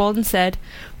 Mr. Bolden said,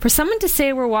 "For someone to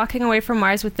say we're walking away from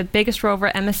Mars with the biggest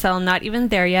rover, MSL, not even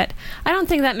there yet, I don't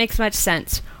think that makes much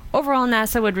sense. Overall,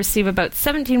 NASA would receive about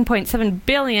 $17.7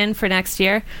 billion for next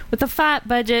year, with a fat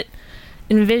budget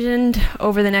envisioned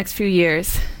over the next few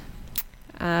years."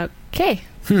 Okay.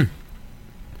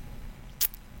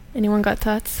 Anyone got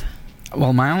thoughts?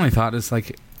 Well, my only thought is,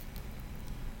 like,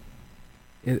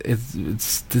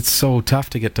 it's so tough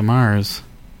to get to Mars.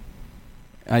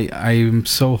 I'm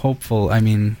so hopeful. I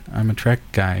mean, I'm a Trek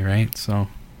guy, right? So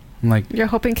I'm like... You're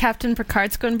hoping Captain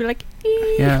Picard's going to be like...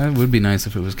 Eee. Yeah, it would be nice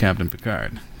if it was Captain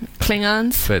Picard.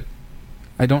 Klingons? But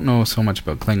I don't know so much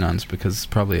about Klingons because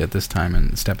probably at this time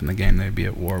and step in the game they'd be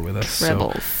at war with us.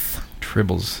 Tribbles. So,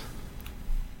 tribbles.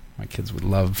 My kids would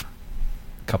love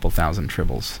a couple thousand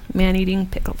tribbles. Man-eating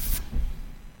pickles.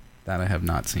 That I have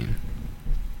not seen.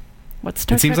 What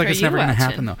Star It seems Trek like it's are you never going to watching?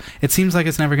 happen, though. It seems like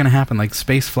it's never going to happen, like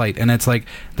space flight. And it's like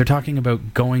they're talking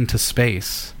about going to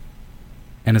space.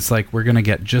 And it's like we're going to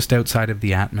get just outside of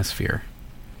the atmosphere.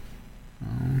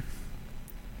 I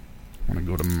want to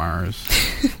go to Mars.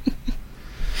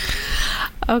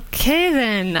 Okay,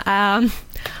 then.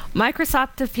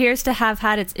 Microsoft appears to have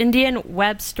had its Indian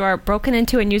web store broken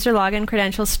into and user login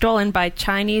credentials stolen by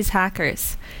Chinese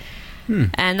hackers.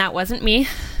 And that wasn't me.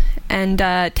 And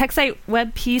tech site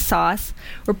WebPSauce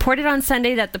reported on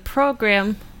Sunday that the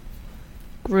program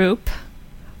group,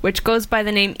 which goes by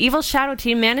the name Evil Shadow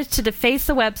Team, managed to deface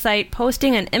the website,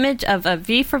 posting an image of a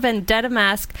V for Vendetta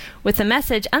mask with the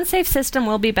message, "Unsafe system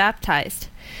will be baptized."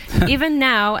 Even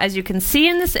now, as you can see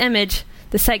in this image,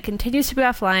 the site continues to be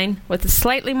offline with a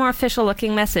slightly more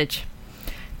official-looking message.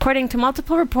 According to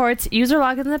multiple reports, user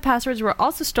logins and passwords were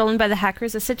also stolen by the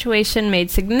hackers, a situation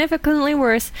made significantly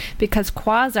worse because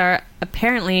Quasar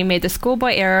apparently made the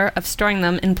schoolboy error of storing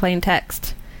them in plain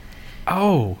text.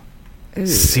 Oh. Ooh.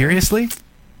 Seriously?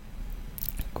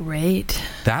 Great.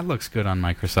 That looks good on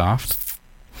Microsoft.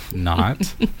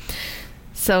 Not.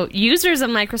 So, users of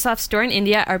Microsoft Store in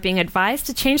India are being advised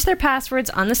to change their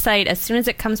passwords on the site as soon as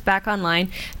it comes back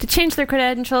online, to change their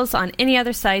credentials on any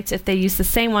other sites if they use the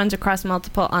same ones across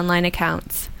multiple online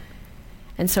accounts.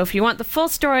 And so if you want the full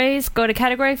stories, go to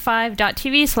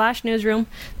category5.tv/newsroom.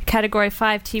 The Category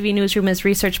 5 TV newsroom is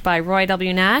researched by Roy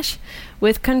W. Nash,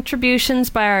 with contributions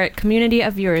by our community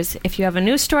of viewers. If you have a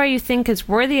news story you think is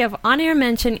worthy of on-air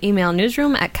mention, email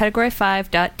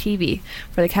newsroom@category5.tv.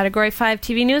 For the Category 5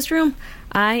 TV newsroom,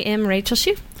 I am Rachel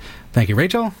Shue. Thank you,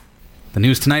 Rachel. The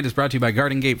news tonight is brought to you by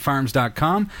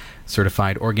GardenGateFarms.com,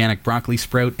 certified organic broccoli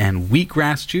sprout and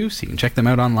wheatgrass juice. You can check them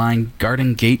out online,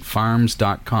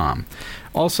 GardenGateFarms.com.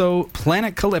 Also,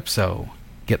 Planet Calypso.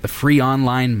 Get the free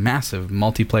online massive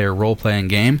multiplayer role-playing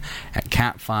game at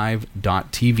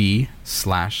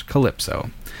cat5.tv/Calypso.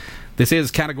 This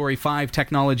is Category 5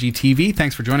 Technology TV.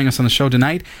 Thanks for joining us on the show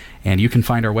tonight. And you can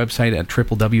find our website at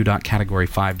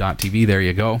www.category5.tv. There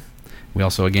you go. We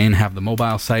also, again, have the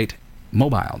mobile site,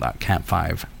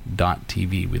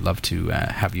 mobile.cat5.tv. We'd love to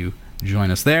have you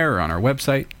join us there or on our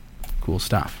website. Cool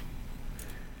stuff.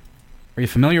 Are you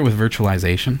familiar with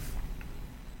virtualization?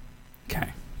 Okay.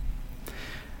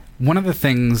 One of the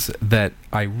things that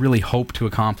I really hope to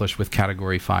accomplish with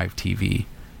Category 5 TV,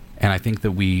 and I think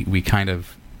that we kind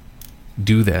of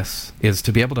do this, is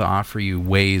to be able to offer you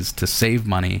ways to save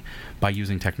money by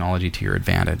using technology to your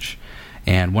advantage.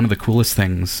 And one of the coolest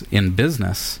things in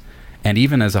business, and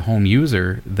even as a home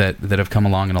user that have come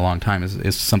along in a long time,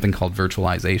 is something called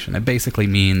virtualization. It basically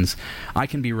means I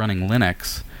can be running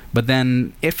Linux, but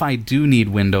then if I do need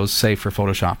Windows, say for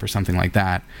Photoshop or something like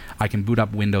that, I can boot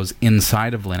up Windows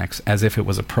inside of Linux as if it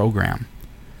was a program.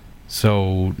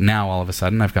 So now all of a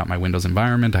sudden I've got my Windows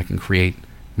environment, I can create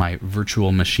my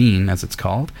virtual machine, as it's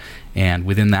called, and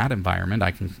within that environment I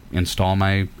can install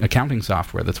my accounting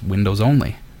software that's Windows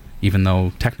only, even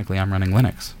though technically I'm running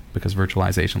Linux, because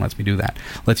virtualization lets me do that.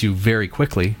 Lets you very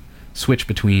quickly switch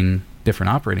between different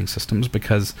operating systems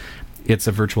because it's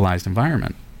a virtualized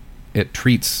environment. It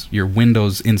treats your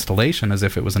Windows installation as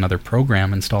if it was another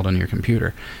program installed on your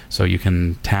computer. So you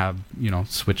can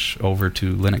switch over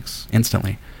to Linux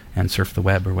instantly and surf the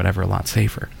web or whatever a lot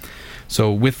safer.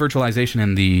 So with virtualization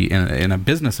in a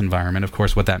business environment, of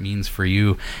course, what that means for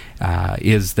you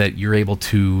is that you're able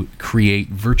to create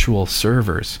virtual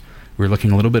servers. We were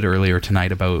looking a little bit earlier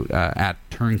tonight about at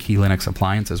Turnkey Linux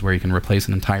Appliances, where you can replace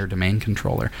an entire domain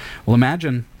controller. Well,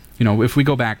 imagine, if we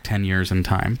go back 10 years in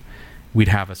time, we'd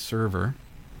have a server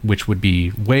which would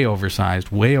be way oversized,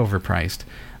 way overpriced,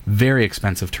 very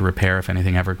expensive to repair if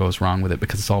anything ever goes wrong with it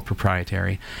because it's all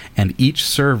proprietary. And each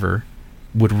server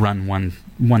would run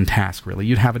one task, really.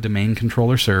 You'd have a domain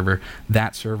controller server.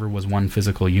 That server was one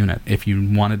physical unit. If you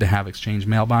wanted to have Exchange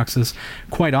mailboxes,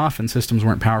 quite often systems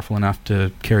weren't powerful enough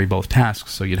to carry both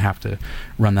tasks, so you'd have to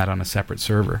run that on a separate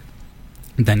server.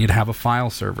 Then you'd have a file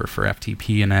server for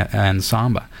FTP and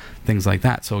Samba, things like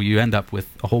that. So you end up with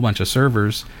a whole bunch of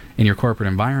servers in your corporate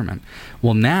environment.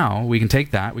 Well, now we can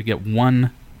take that, we get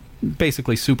one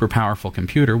basically super powerful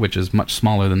computer, which is much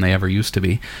smaller than they ever used to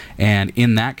be, and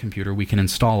in that computer we can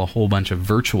install a whole bunch of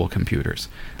virtual computers.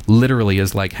 Literally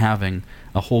is like having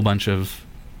a whole bunch of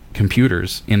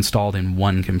computers installed in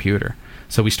one computer.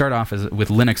 So we start off with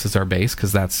Linux as our base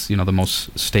because that's the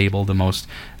most stable, the most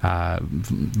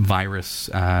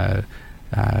virus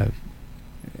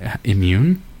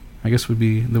immune. I guess would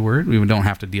be the word. We don't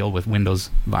have to deal with Windows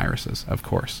viruses, of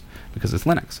course, because it's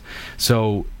Linux.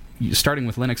 So starting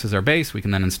with Linux as our base, we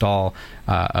can then install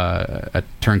a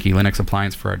turnkey Linux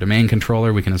appliance for our domain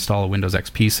controller. We can install a Windows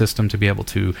XP system to be able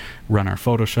to run our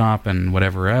Photoshop and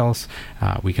whatever else.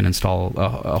 We can install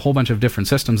a whole bunch of different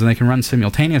systems, and they can run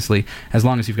simultaneously as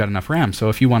long as you've got enough RAM. So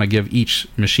if you want to give each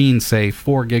machine, say,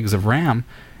 4 gigs of RAM,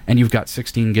 and you've got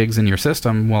 16 gigs in your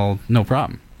system, well, no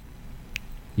problem.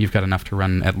 You've got enough to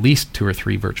run at least 2 or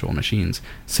 3 virtual machines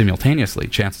simultaneously.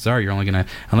 Chances are you're only going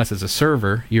to, unless it's a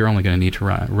server, you're only going to need to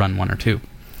run 1 or 2.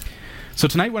 So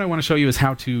tonight what I want to show you is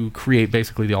how to create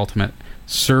basically the ultimate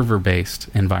server-based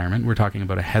environment. We're talking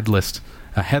about a headless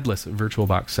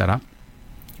VirtualBox setup.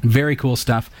 Very cool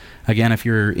stuff. Again, if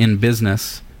you're in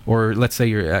business, or let's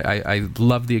say I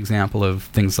love the example of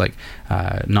things like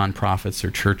nonprofits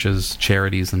or churches,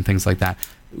 charities, and things like that,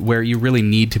 where you really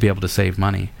need to be able to save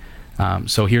money.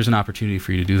 So here's an opportunity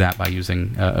for you to do that by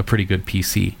using a pretty good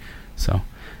PC. So,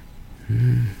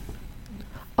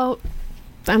 Oh,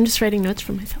 I'm just writing notes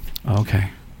for myself. Okay.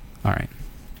 All right.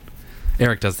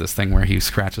 Eric does this thing where he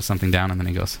scratches something down and then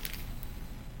he goes.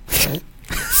 Subtle.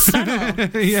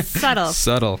 Yeah.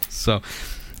 Subtle.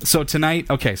 So tonight,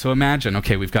 okay, so imagine,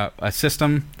 okay, we've got a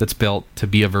system that's built to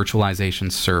be a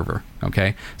virtualization server,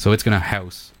 okay? So it's going to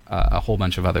house a whole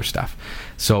bunch of other stuff.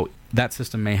 So that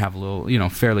system may have a little,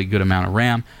 fairly good amount of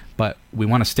RAM, but we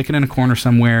want to stick it in a corner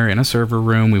somewhere in a server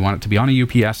room. We want it to be on a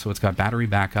UPS so it's got battery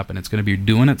backup and it's going to be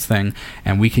doing its thing,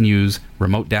 and we can use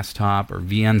remote desktop or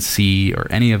VNC or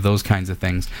any of those kinds of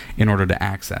things in order to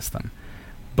access them.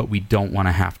 But we don't want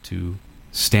to have to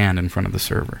stand in front of the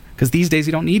server, because these days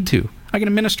you don't need to. I can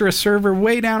administer a server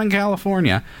way down in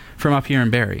California from up here in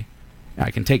Barrie. I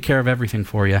can take care of everything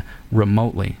for you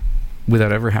remotely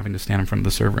without ever having to stand in front of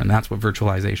the server, and that's what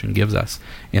virtualization gives us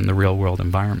in the real world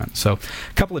environment. So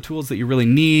a couple of tools that you really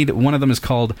need. One of them is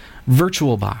called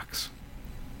VirtualBox.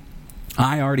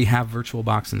 I already have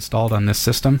VirtualBox installed on this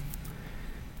system.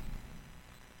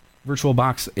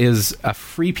 VirtualBox is a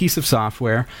free piece of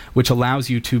software which allows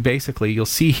you to basically, you'll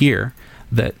see here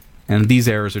that, and these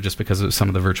errors are just because of some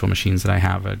of the virtual machines that I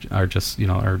have are just,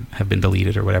 have been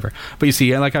deleted or whatever. But you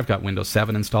see, like I've got Windows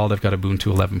 7 installed, I've got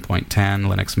Ubuntu 11.10,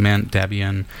 Linux Mint,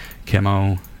 Debian,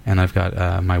 Chemo, and I've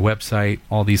got my website.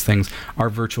 All these things are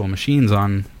virtual machines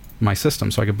on my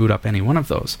system, so I could boot up any one of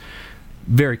those.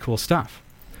 Very cool stuff.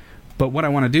 But what I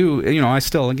want to do,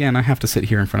 I have to sit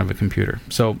here in front of a computer.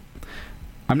 So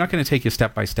I'm not going to take you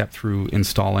step by step through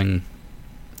installing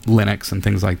Linux and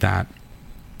things like that.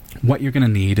 What you're going to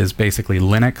need is basically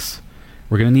Linux.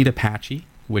 We're going to need Apache,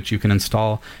 which you can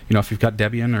install, if you've got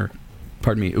Debian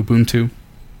Ubuntu.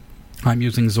 I'm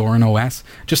using Zorin OS.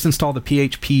 Just install the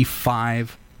PHP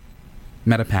 5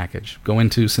 meta package. Go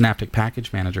into Synaptic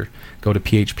Package Manager, go to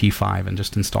PHP 5 and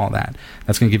just install that.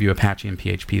 That's going to give you Apache and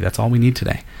PHP. That's all we need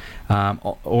today.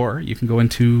 Or you can go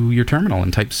into your terminal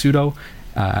and type sudo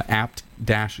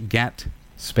apt-get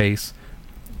space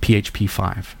PHP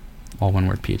 5. All one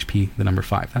word, PHP, the number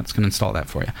 5. That's going to install that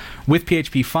for you. With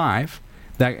PHP 5,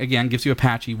 that again gives you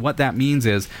Apache. What that means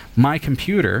is my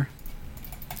computer,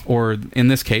 or in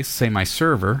this case, say my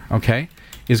server, okay,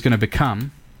 is going to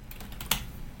become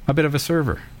a bit of a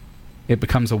server. It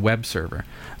becomes a web server.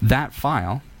 That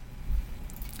file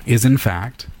is in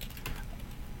fact,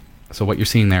 so what you're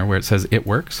seeing there where it says it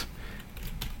works,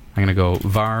 I'm going to go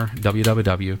var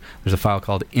www. There's a file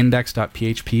called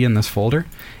index.php in this folder.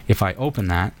 If I open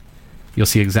that, you'll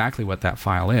see exactly what that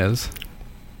file is,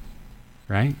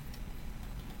 right?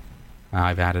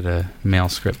 I've added a mail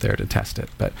script there to test it,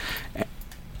 but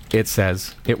it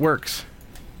says it works.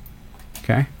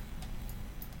 Okay?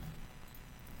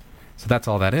 So that's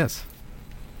all that is.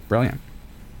 Brilliant.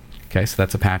 Okay, so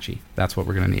that's Apache. That's what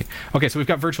we're going to need. Okay, so we've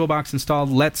got VirtualBox installed.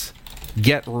 Let's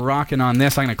get rocking on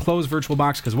this. I'm going to close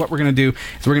VirtualBox because what we're going to do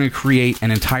is we're going to create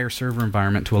an entire server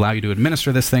environment to allow you to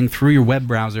administer this thing through your web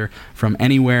browser from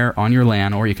anywhere on your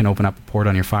LAN, or you can open up a port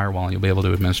on your firewall and you'll be able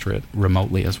to administer it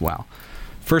remotely as well.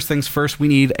 First things first, we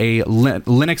need a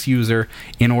Linux user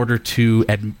in order to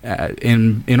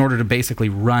in order to basically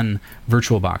run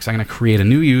VirtualBox. I'm going to create a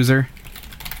new user.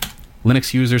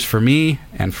 Linux users for me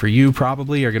and for you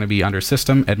probably are going to be under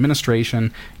System,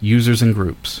 Administration, Users and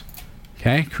Groups.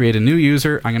 Okay, create a new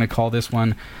user. I'm going to call this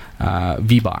one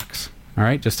VBox. All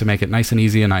right, just to make it nice and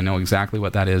easy, and I know exactly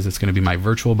what that is. It's going to be my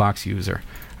VirtualBox user.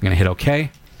 I'm going to hit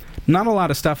OK. Not a lot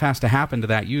of stuff has to happen to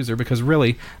that user because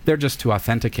really they're just to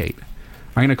authenticate.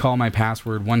 I'm going to call my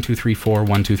password 1234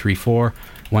 1234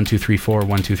 1234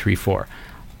 1234.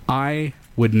 I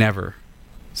would never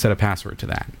set a password to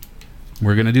that.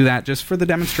 We're going to do that just for the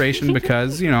demonstration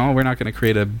because, we're not going to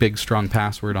create a big, strong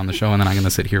password on the show and then I'm going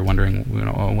to sit here wondering,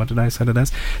 what did I set it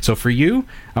as? So for you,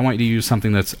 I want you to use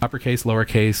something that's uppercase,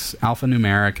 lowercase,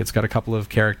 alphanumeric. It's got a couple of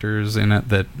characters in it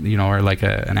that, are like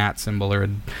an at symbol or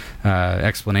an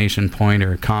explanation point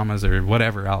or commas or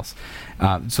whatever else,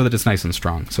 so that it's nice and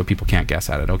strong so people can't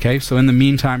guess at it, okay? So in the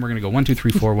meantime, we're going to go 1, 2,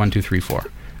 3, 4, 1, 2, 3, 4.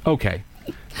 Okay.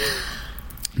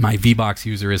 My VBox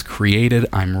user is created.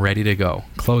 I'm ready to go.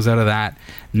 Close out of that.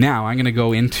 Now I'm going to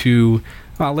go into,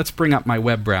 let's bring up my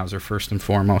web browser first and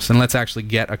foremost, and let's actually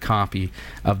get a copy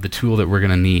of the tool that we're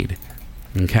going to need.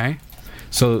 Okay?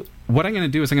 So what I'm going to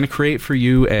do is I'm going to create for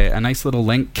you a nice little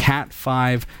link,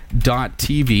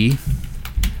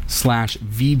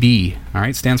 cat5.tv/VB. All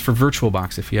right? Stands for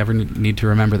VirtualBox if you ever need to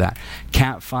remember that.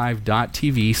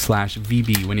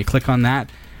 cat5.tv/VB. When you click on that,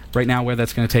 right now where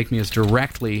that's going to take me is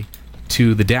directly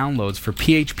to the downloads for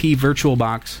PHP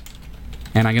VirtualBox,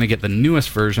 and I'm going to get the newest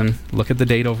version. Look at the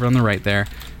date over on the right there,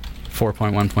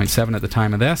 4.1.7 at the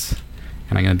time of this,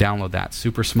 and I'm going to download that.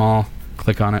 Super small.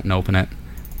 Click on it and open it.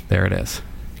 There it is.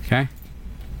 Okay.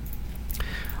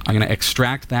 I'm going to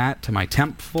extract that to my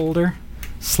temp folder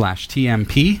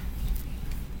 /tmp.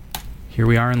 Here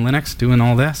we are in Linux doing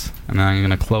all this, and then I'm going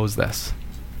to close this.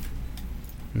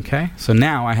 Okay, so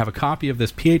now I have a copy of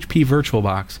this PHP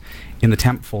VirtualBox in the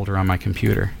temp folder on my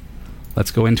computer. Let's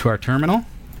go into our terminal.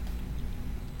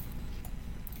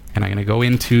 And I'm going to go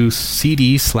into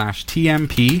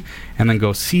cd/tmp and then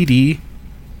go cd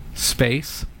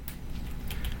space.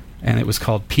 And it was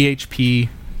called PHP,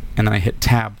 and then I hit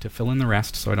tab to fill in the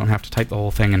rest so I don't have to type the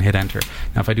whole thing and hit enter.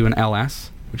 Now if I do an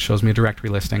ls, which shows me a directory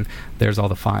listing, there's all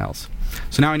the files.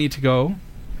 So now I need to go.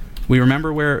 Do you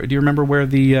remember where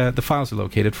the files are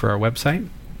located for our website?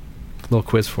 A little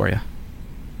quiz for you.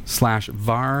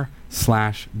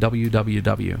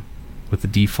 /var/www with the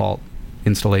default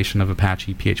installation of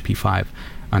Apache PHP 5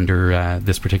 under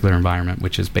this particular environment,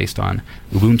 which is based on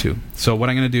Ubuntu. So what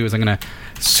I'm going to do is I'm going to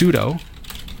sudo,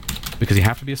 because you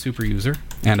have to be a super user,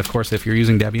 and of course if you're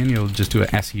using Debian you'll just do a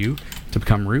su to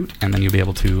become root, and then you'll be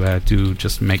able to do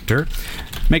just make dir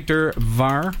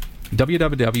var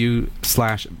www/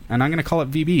 and I'm going to call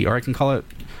it VB, or I can call it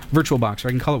VirtualBox, or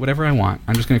I can call it whatever I want.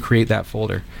 I'm just going to create that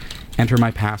folder, enter my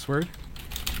password,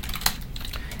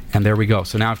 and there we go.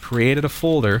 So now I've created a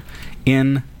folder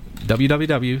in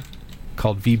www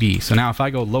called VB. So now if I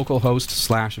go localhost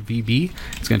 /VB,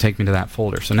 it's going to take me to that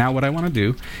folder. So now what I want to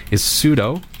do is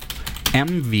sudo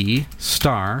mv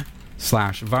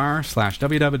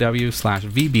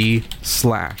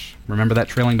 *var/www/VB/. Remember that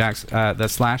trailing back,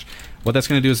 that slash? What that's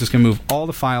going to do is it's going to move all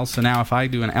the files. So now if I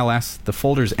do an ls, the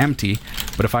folder's empty,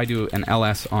 but if I do an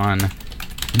ls on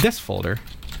this folder,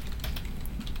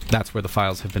 that's where the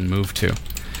files have been moved to.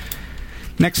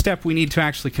 Next step, we need to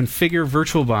actually configure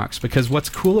VirtualBox, because what's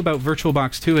cool about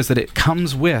VirtualBox 2 is that it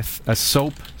comes with a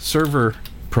SOAP server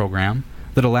program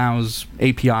that allows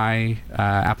API,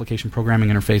 application programming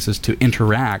interfaces, to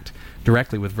interact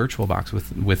directly with VirtualBox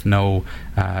with no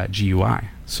GUI.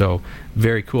 So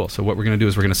very cool. So what we're going to do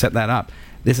is we're going to set that up.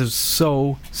 This is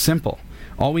so simple.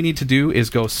 All we need to do is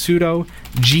go sudo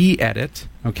gedit.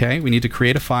 Okay, we need to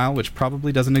create a file which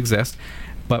probably doesn't exist,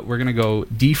 but we're going to go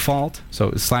default,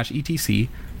 so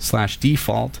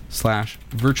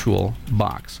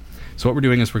 /etc/default/virtualbox. So what we're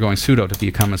doing is we're going sudo to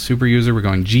become a super user, we're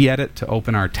going gedit to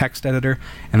open our text editor,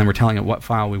 and then we're telling it what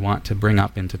file we want to bring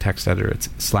up into text editor. It's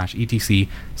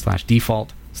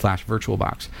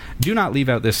 /etc/default/virtualbox. Do not leave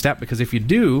out this step, because if you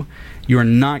do, you are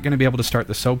not going to be able to start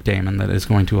the SOAP daemon that is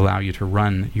going to allow you to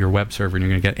run your web server, and you're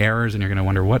going to get errors and you're going to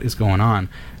wonder what is going on.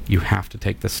 You have to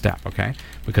take this step, okay?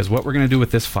 Because what we're going to do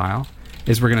with this file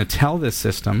is we're going to tell this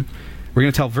system, we're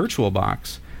going to tell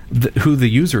VirtualBox who the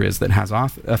user is that has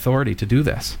authority to do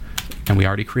this. And we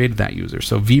already created that user.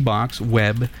 So VBox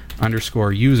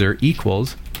web_user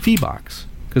equals VBox,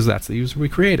 because that's the user we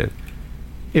created.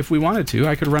 If we wanted to,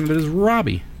 I could run it as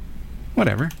Robbie.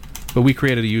 Whatever. But we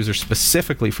created a user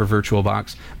specifically for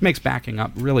VirtualBox. Makes backing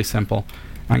up really simple.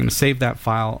 I'm going to save that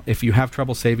file. If you have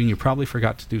trouble saving, you probably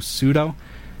forgot to do sudo.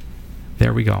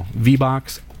 There we go.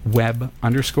 VBox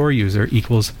web_user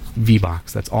equals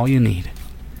VBox. That's all you need.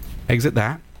 Exit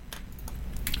that.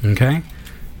 Okay.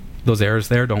 Those errors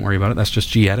there, don't worry about it. That's just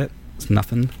gedit. It's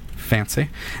nothing fancy.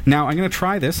 Now I'm going to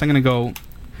try this. I'm going to go.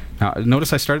 Now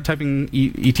notice I started typing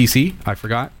etc. I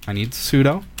forgot. I need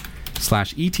sudo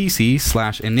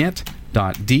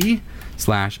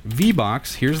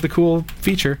 /etc/init.d/vbox. Here's the cool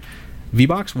feature.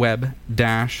 VBox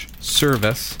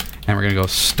web-service, and we're going to go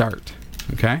start.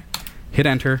 Okay. Hit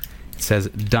enter. It says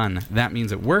done. That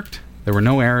means it worked. There were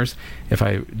no errors. If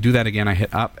I do that again, I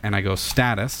hit up and I go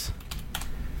status.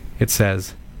 It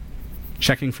says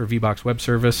checking for VBox web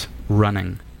service,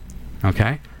 running.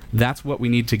 Okay? That's what we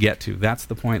need to get to. That's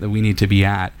the point that we need to be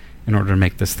at in order to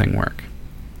make this thing work.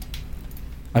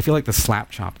 I feel like the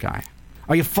slap chop guy.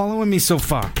 Are you following me so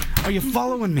far? Are you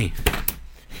following me?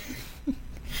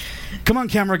 Come on,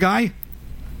 camera guy.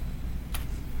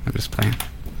 I'm just playing.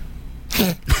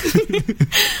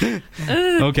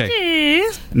 Okay.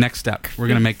 Next step. We're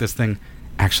going to make this thing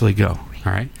actually go.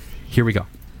 All right? Here we go.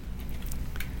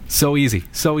 So easy.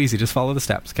 So easy. Just follow the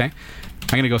steps, okay?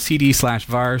 I'm going to go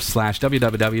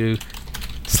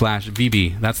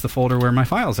cd/var/www/vb. That's the folder where my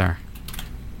files are.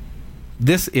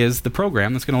 This is the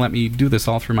program that's going to let me do this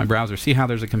all through my browser. See how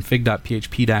there's a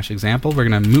config.php-example? We're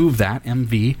going to move that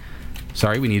mv.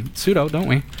 Sorry, we need sudo, don't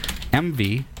we?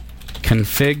 mv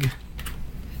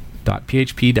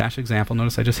config.php-example.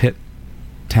 Notice I just hit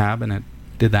tab and it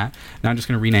did that. Now I'm just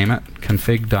going to rename it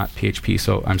config.php.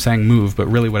 So I'm saying move, but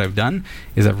really what I've done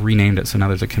is I've renamed it. So now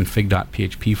there's a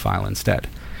config.php file instead.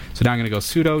 So now I'm going to go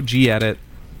sudo gedit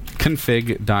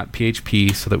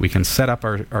config.php so that we can set up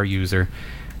our user.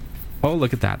 Oh,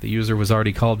 look at that. The user was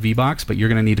already called VBox, but you're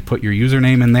going to need to put your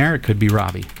username in there. It could be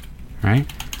Robbie. All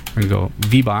right? We're going to go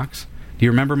VBox. Do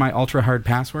you remember my ultra hard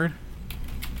password?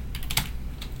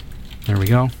 There we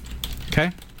go.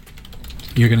 Okay?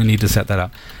 You're going to need to set that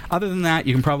up. Other than that,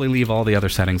 you can probably leave all the other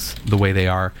settings the way they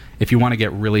are. If you want to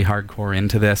get really hardcore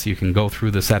into this, you can go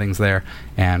through the settings there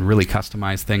and really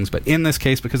customize things. But in this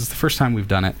case, because it's the first time we've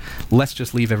done it, let's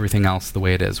just leave everything else the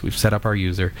way it is. We've set up our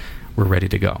user. We're ready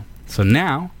to go. So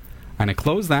now, I'm going to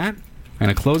close that. I'm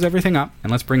going to close everything up,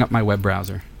 and let's bring up my web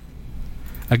browser.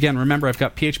 Again, remember, I've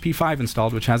got PHP 5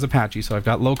 installed, which has Apache, so I've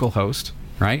got localhost,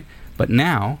 right? But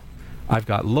now, I've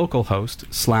got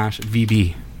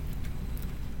localhost/VB.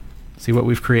 See what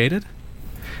we've created?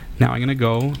 Now I'm going to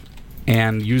go,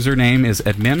 and username is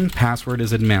admin, password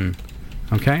is admin.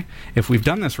 Okay? If we've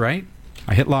done this right,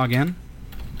 I hit login,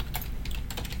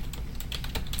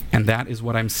 and that is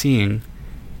what I'm seeing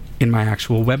in my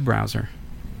actual web browser.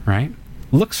 Right?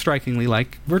 Looks strikingly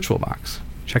like VirtualBox.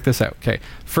 Check this out. Okay,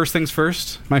 first things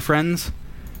first, my friends.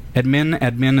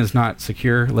 Admin is not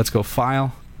secure. Let's go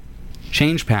File,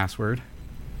 Change Password,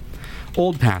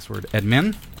 Old Password,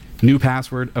 admin. New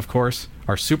password, of course,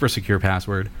 our super secure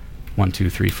password,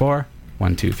 1234,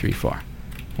 1234,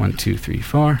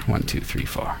 1234,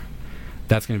 1234.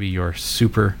 That's going to be your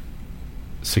super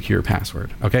secure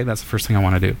password. Okay, that's the first thing I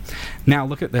want to do. Now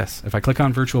look at this. If I click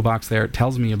on VirtualBox there, it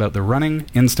tells me about the running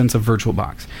instance of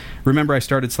VirtualBox. Remember, I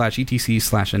started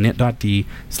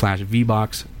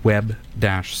 /etc/init.d/vbox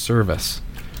web-service.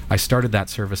 I started that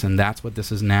service, and that's what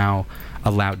this is now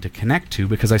allowed to connect to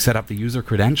because I set up the user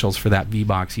credentials for that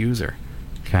VBox user.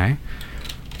 Okay?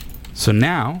 So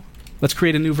now, let's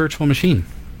create a new virtual machine.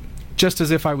 Just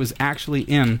as if I was actually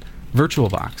in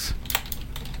VirtualBox.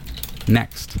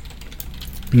 Next.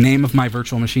 Name of my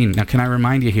virtual machine. Now, can I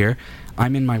remind you here,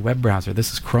 I'm in my web browser.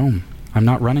 This is Chrome. I'm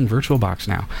not running VirtualBox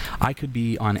now. I could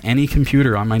be on any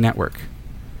computer on my network.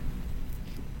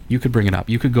 You could bring it up.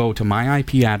 You could go to my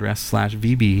IP address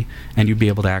 /VB and you'd be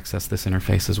able to access this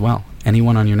interface as well.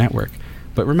 Anyone on your network.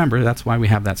 But remember, that's why we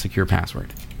have that secure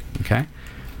password. Okay?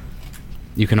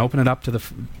 You can open it up to the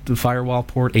firewall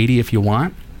port 80 if you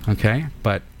want. Okay?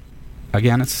 But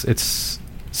again, it's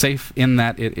safe in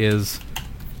that it's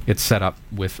set up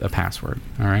with a password.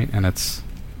 All right? And it's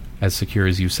as secure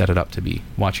as you set it up to be.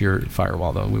 Watch your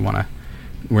firewall, though.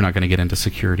 We're not going to get into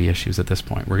security issues at this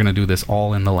point. We're going to do this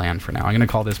all in the LAN for now. I'm going to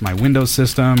call this my Windows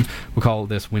system. We'll call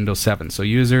this Windows 7. So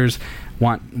users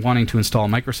wanting to install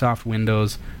Microsoft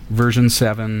Windows version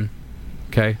 7,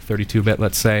 okay, 32-bit,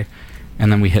 let's say,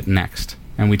 and then we hit next.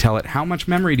 And we tell it, how much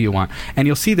memory do you want? And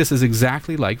you'll see this is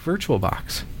exactly like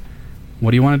VirtualBox.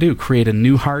 What do you want to do? Create a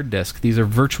new hard disk. These are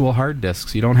virtual hard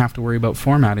disks. You don't have to worry about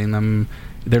formatting them.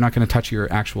 They're not going to touch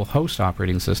your actual host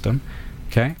operating system,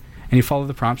 okay? And you follow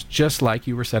the prompts just like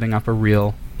you were setting up a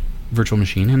real virtual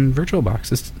machine in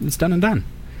VirtualBox. It's done and done.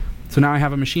 So now I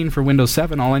have a machine for Windows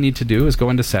 7. All I need to do is go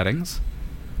into Settings,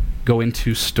 go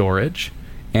into Storage,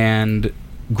 and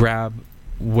grab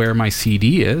where my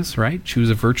CD is, right? Choose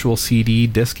a virtual CD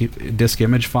disk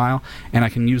image file, and I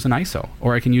can use an ISO,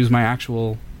 or I can use my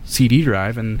actual CD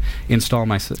drive and install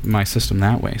my system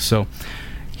that way. So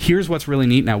here's what's really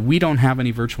neat. Now, we don't have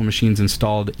any virtual machines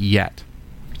installed yet.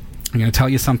 I'm going to tell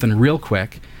you something real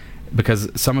quick, because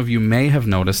some of you may have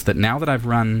noticed that now that I've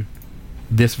run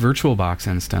this VirtualBox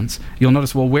instance, you'll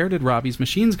notice, well, where did Robbie's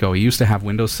machines go? He used to have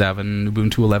Windows 7,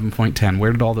 Ubuntu 11.10.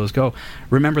 Where did all those go?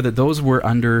 Remember that those were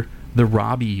under the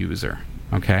Robbie user.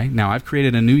 Okay? Now, I've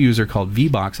created a new user called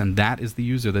VBox, and that is the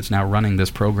user that's now running this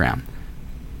program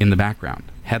in the background.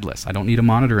 Headless. I don't need a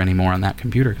monitor anymore on that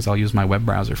computer because I'll use my web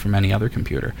browser from any other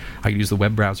computer. I can use the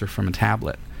web browser from a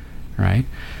tablet, right?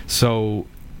 So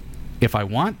if I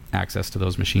want access to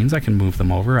those machines, I can move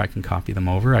them over, I can copy them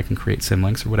over, I can create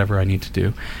symlinks or whatever I need to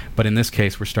do. But in this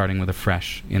case, we're starting with a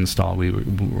fresh install.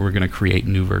 We're going to create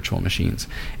new virtual machines.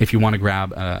 If you want to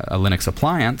grab a Linux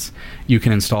appliance, you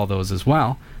can install those as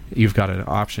well. You've got an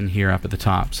option here up at the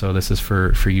top. So this is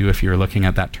for you if you're looking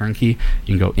at that turnkey.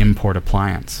 You can go import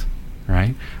appliance,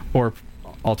 right? Or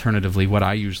alternatively, what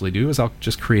I usually do is I'll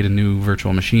just create a new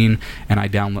virtual machine, and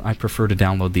I prefer to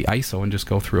download the ISO and just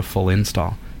go through a full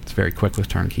install. It's very quick with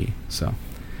turnkey. So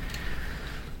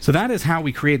that is how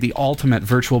we create the ultimate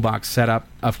VirtualBox setup.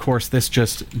 Of course, this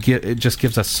just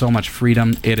gives us so much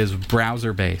freedom. It is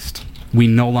browser based. We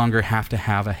no longer have to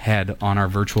have a head on our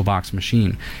VirtualBox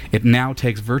machine. It now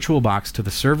takes VirtualBox to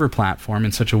the server platform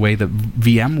in such a way that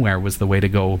VMware was the way to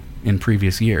go in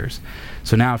previous years.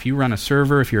 So now if you run a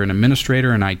server, if you're an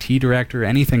administrator, an IT director,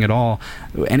 anything at all,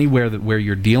 anywhere where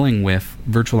you're dealing with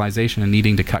virtualization and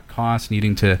needing to cut costs,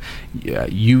 needing to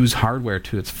use hardware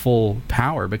to its full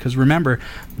power, because remember,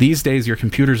 these days your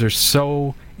computers are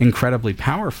so incredibly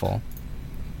powerful.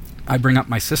 I bring up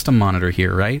my system monitor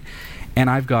here, right? And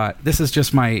I've got, this is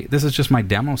just my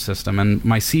demo system, and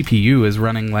my CPU is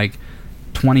running like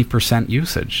 20%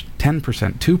 usage,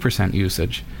 10%, 2%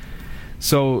 usage.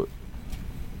 So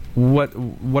what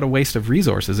a waste of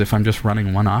resources if I'm just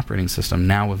running one operating system.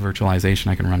 Now with virtualization,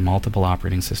 I can run multiple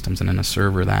operating systems, and in a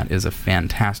server, that is a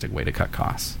fantastic way to cut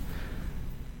costs.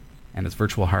 And it's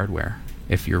virtual hardware.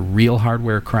 If your real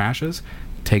hardware crashes,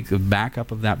 take the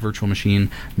backup of that virtual machine,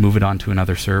 move it onto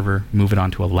another server, move it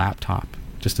onto a laptop.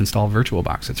 Just install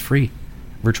VirtualBox. It's free.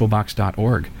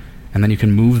 VirtualBox.org. And then you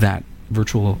can move that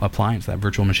virtual appliance, that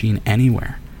virtual machine,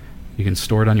 anywhere. You can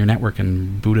store it on your network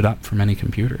and boot it up from any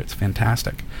computer. It's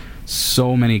fantastic.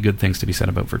 So many good things to be said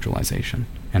about virtualization.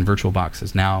 And VirtualBox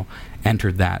has now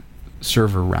entered that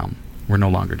server realm. We're no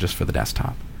longer just for the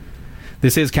desktop.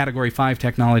 This is Category 5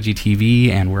 Technology TV,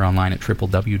 and we're online at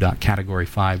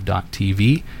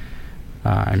www.category5.tv.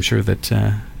 I'm sure that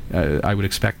I would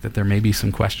expect that there may be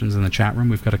some questions in the chat room.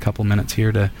 We've got a couple minutes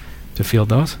here to field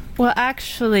those. Well,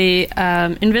 actually,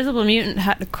 Invisible Mutant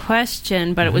had a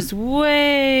question, but it was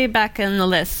way back in the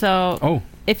list. So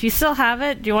if you still have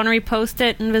it, do you want to repost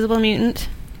it, Invisible Mutant?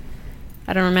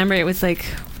 I don't remember. It was like,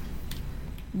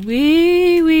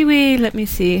 let me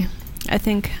see. I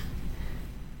think,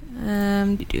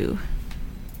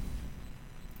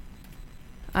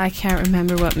 I can't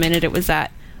remember what minute it was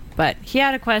at. But he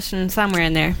had a question somewhere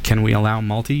in there. Can we allow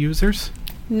multi-users?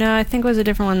 No, I think it was a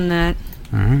different one than that.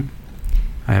 All right.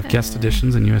 I have guest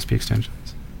editions and USB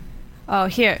extensions. Oh,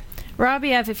 here.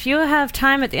 Robbie F., if you have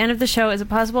time at the end of the show, is it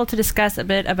possible to discuss a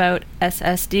bit about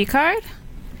SSD card?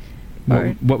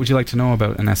 What would you like to know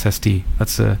about an SSD?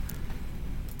 That's a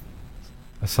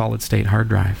solid-state hard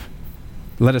drive.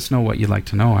 Let us know what you'd like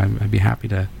to know. I'd be happy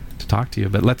to talk to you,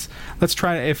 but let's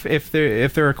try. If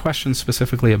there are questions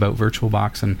specifically about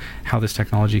VirtualBox and how this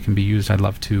technology can be used, I'd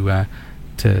love to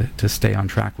stay on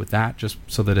track with that, just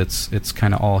so that it's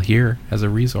kind of all here as a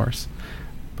resource.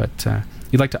 But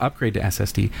you'd like to upgrade to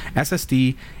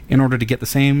SSD, in order to get the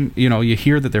same, you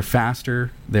hear that they're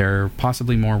faster, they're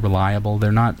possibly more reliable,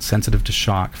 they're not sensitive to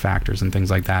shock factors and things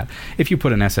like that. If you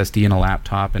put an SSD in a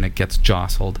laptop and it gets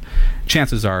jostled,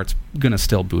 chances are it's going to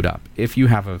still boot up. If you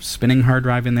have a spinning hard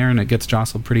drive in there and it gets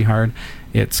jostled pretty hard,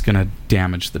 it's going to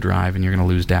damage the drive and you're going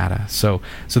to lose data. So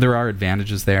there are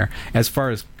advantages there. As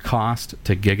far as cost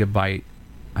to gigabyte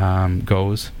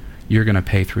goes, you're going to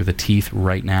pay through the teeth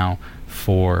right now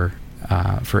for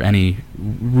any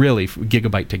really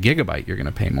gigabyte to gigabyte. You're going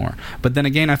to pay more. But then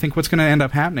again, I think what's going to end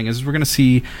up happening is we're going to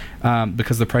see,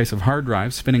 because the price of hard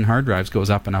drives, spinning hard drives, goes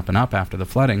up and up and up after the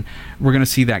flooding, we're going to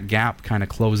see that gap kind of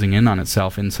closing in on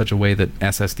itself in such a way that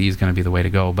SSD is going to be the way to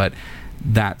go. But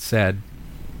that said,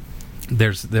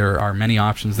 there are many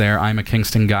options there. I'm a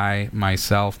Kingston guy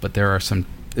myself, but there are some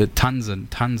tons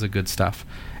and tons of good stuff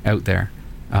out there.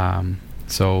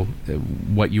 So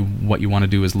what you want to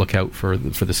do is look out for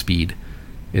the speed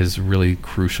is really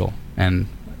crucial, and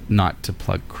not to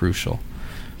plug crucial.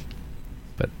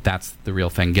 But that's the real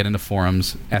thing. Get into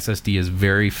forums. SSD is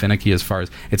very finicky as far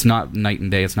as, it's not night and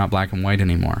day, it's not black and white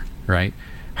anymore, right?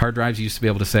 Hard drives used to be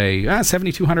able to say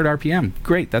 7,200 RPM.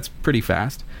 Great, that's pretty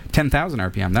fast. 10,000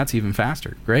 RPM, that's even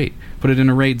faster. Great. Put it in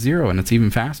a RAID 0 and it's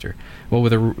even faster. Well,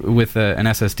 with an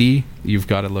SSD, you've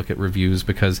got to look at reviews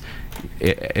because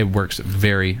it works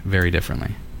very, very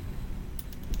differently.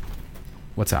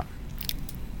 What's up?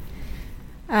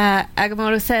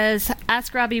 Agamotto says,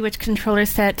 ask Robbie which controller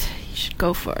set you should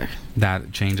go for.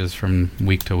 That changes from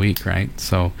week to week, right?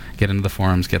 So get into the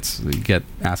forums, get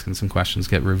asking some questions,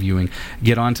 get reviewing.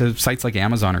 Get onto sites like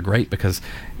Amazon are great because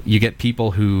you get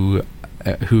people who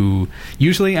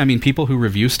usually, I mean, people who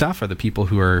review stuff are the people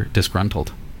who are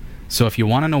disgruntled. So if you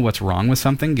want to know what's wrong with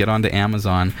something, get onto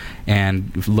Amazon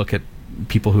and look at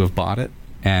people who have bought it,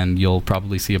 and you'll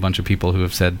probably see a bunch of people who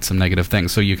have said some negative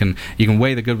things. So you can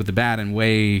weigh the good with the bad and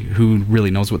weigh who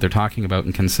really knows what they're talking about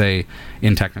and can say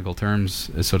in technical terms,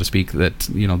 so to speak, that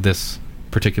this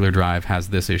particular drive has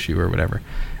this issue or whatever.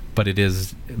 But it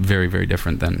is very, very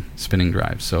different than spinning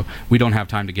drives. So we don't have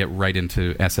time to get right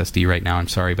into SSD right now. I'm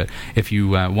sorry, but if you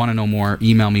want to know more,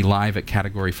 email me live at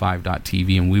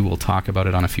category5.tv and we will talk about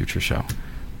it on a future show.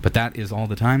 But that is all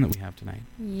the time that we have tonight.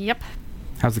 Yep.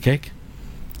 How's the cake?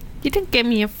 You didn't give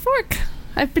me a fork.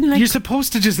 I've been like... You're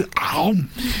supposed to just...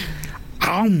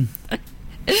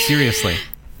 Seriously.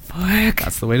 Fork.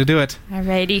 That's the way to do it.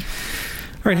 Alrighty.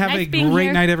 All right, have a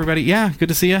great night, everybody. Yeah, good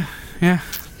to see you. Yeah.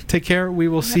 Take care. We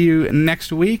will see you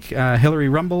next week. Hillary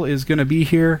Rumble is going to be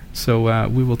here, so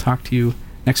we will talk to you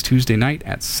next Tuesday night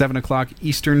at 7 o'clock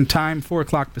Eastern Time, 4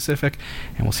 o'clock Pacific,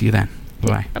 and we'll see you then.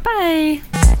 Bye-bye.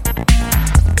 Bye-bye.